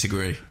agree to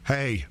disagree.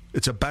 Hey,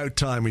 it's about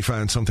time we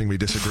found something we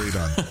disagreed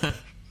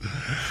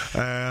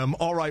on.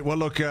 All right, well,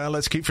 look,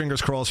 let's keep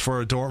fingers crossed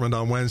for Dortmund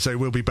on Wednesday.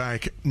 We'll be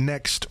back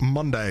next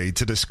Monday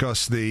to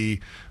discuss the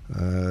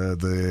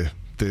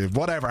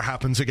whatever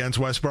happens against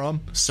West Brom.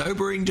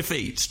 Sobering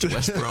defeat to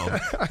West Brom.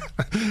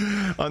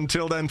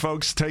 Until then,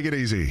 folks, take it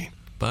easy.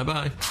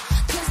 Bye-bye.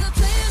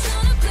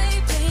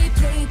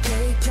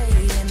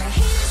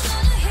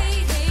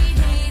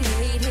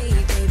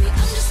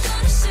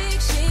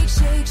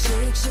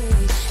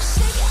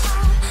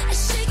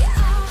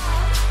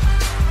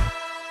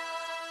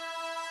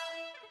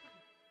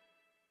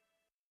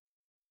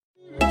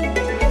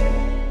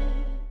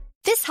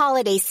 This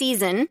holiday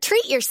season,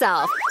 treat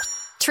yourself.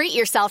 Treat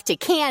yourself to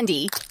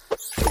candy.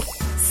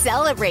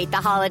 Celebrate the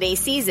holiday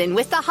season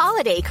with the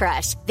Holiday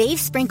Crush. They've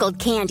sprinkled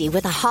candy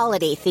with a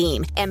holiday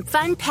theme and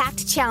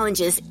fun-packed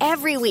challenges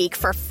every week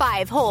for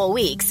 5 whole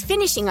weeks,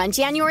 finishing on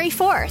January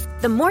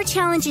 4th. The more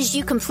challenges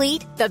you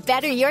complete, the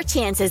better your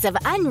chances of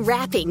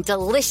unwrapping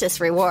delicious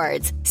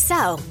rewards.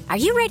 So, are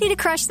you ready to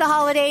crush the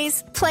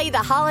holidays? Play the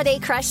Holiday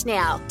Crush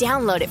now.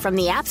 Download it from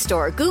the App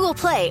Store, Google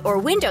Play, or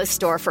Windows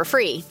Store for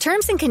free.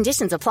 Terms and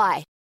conditions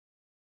apply.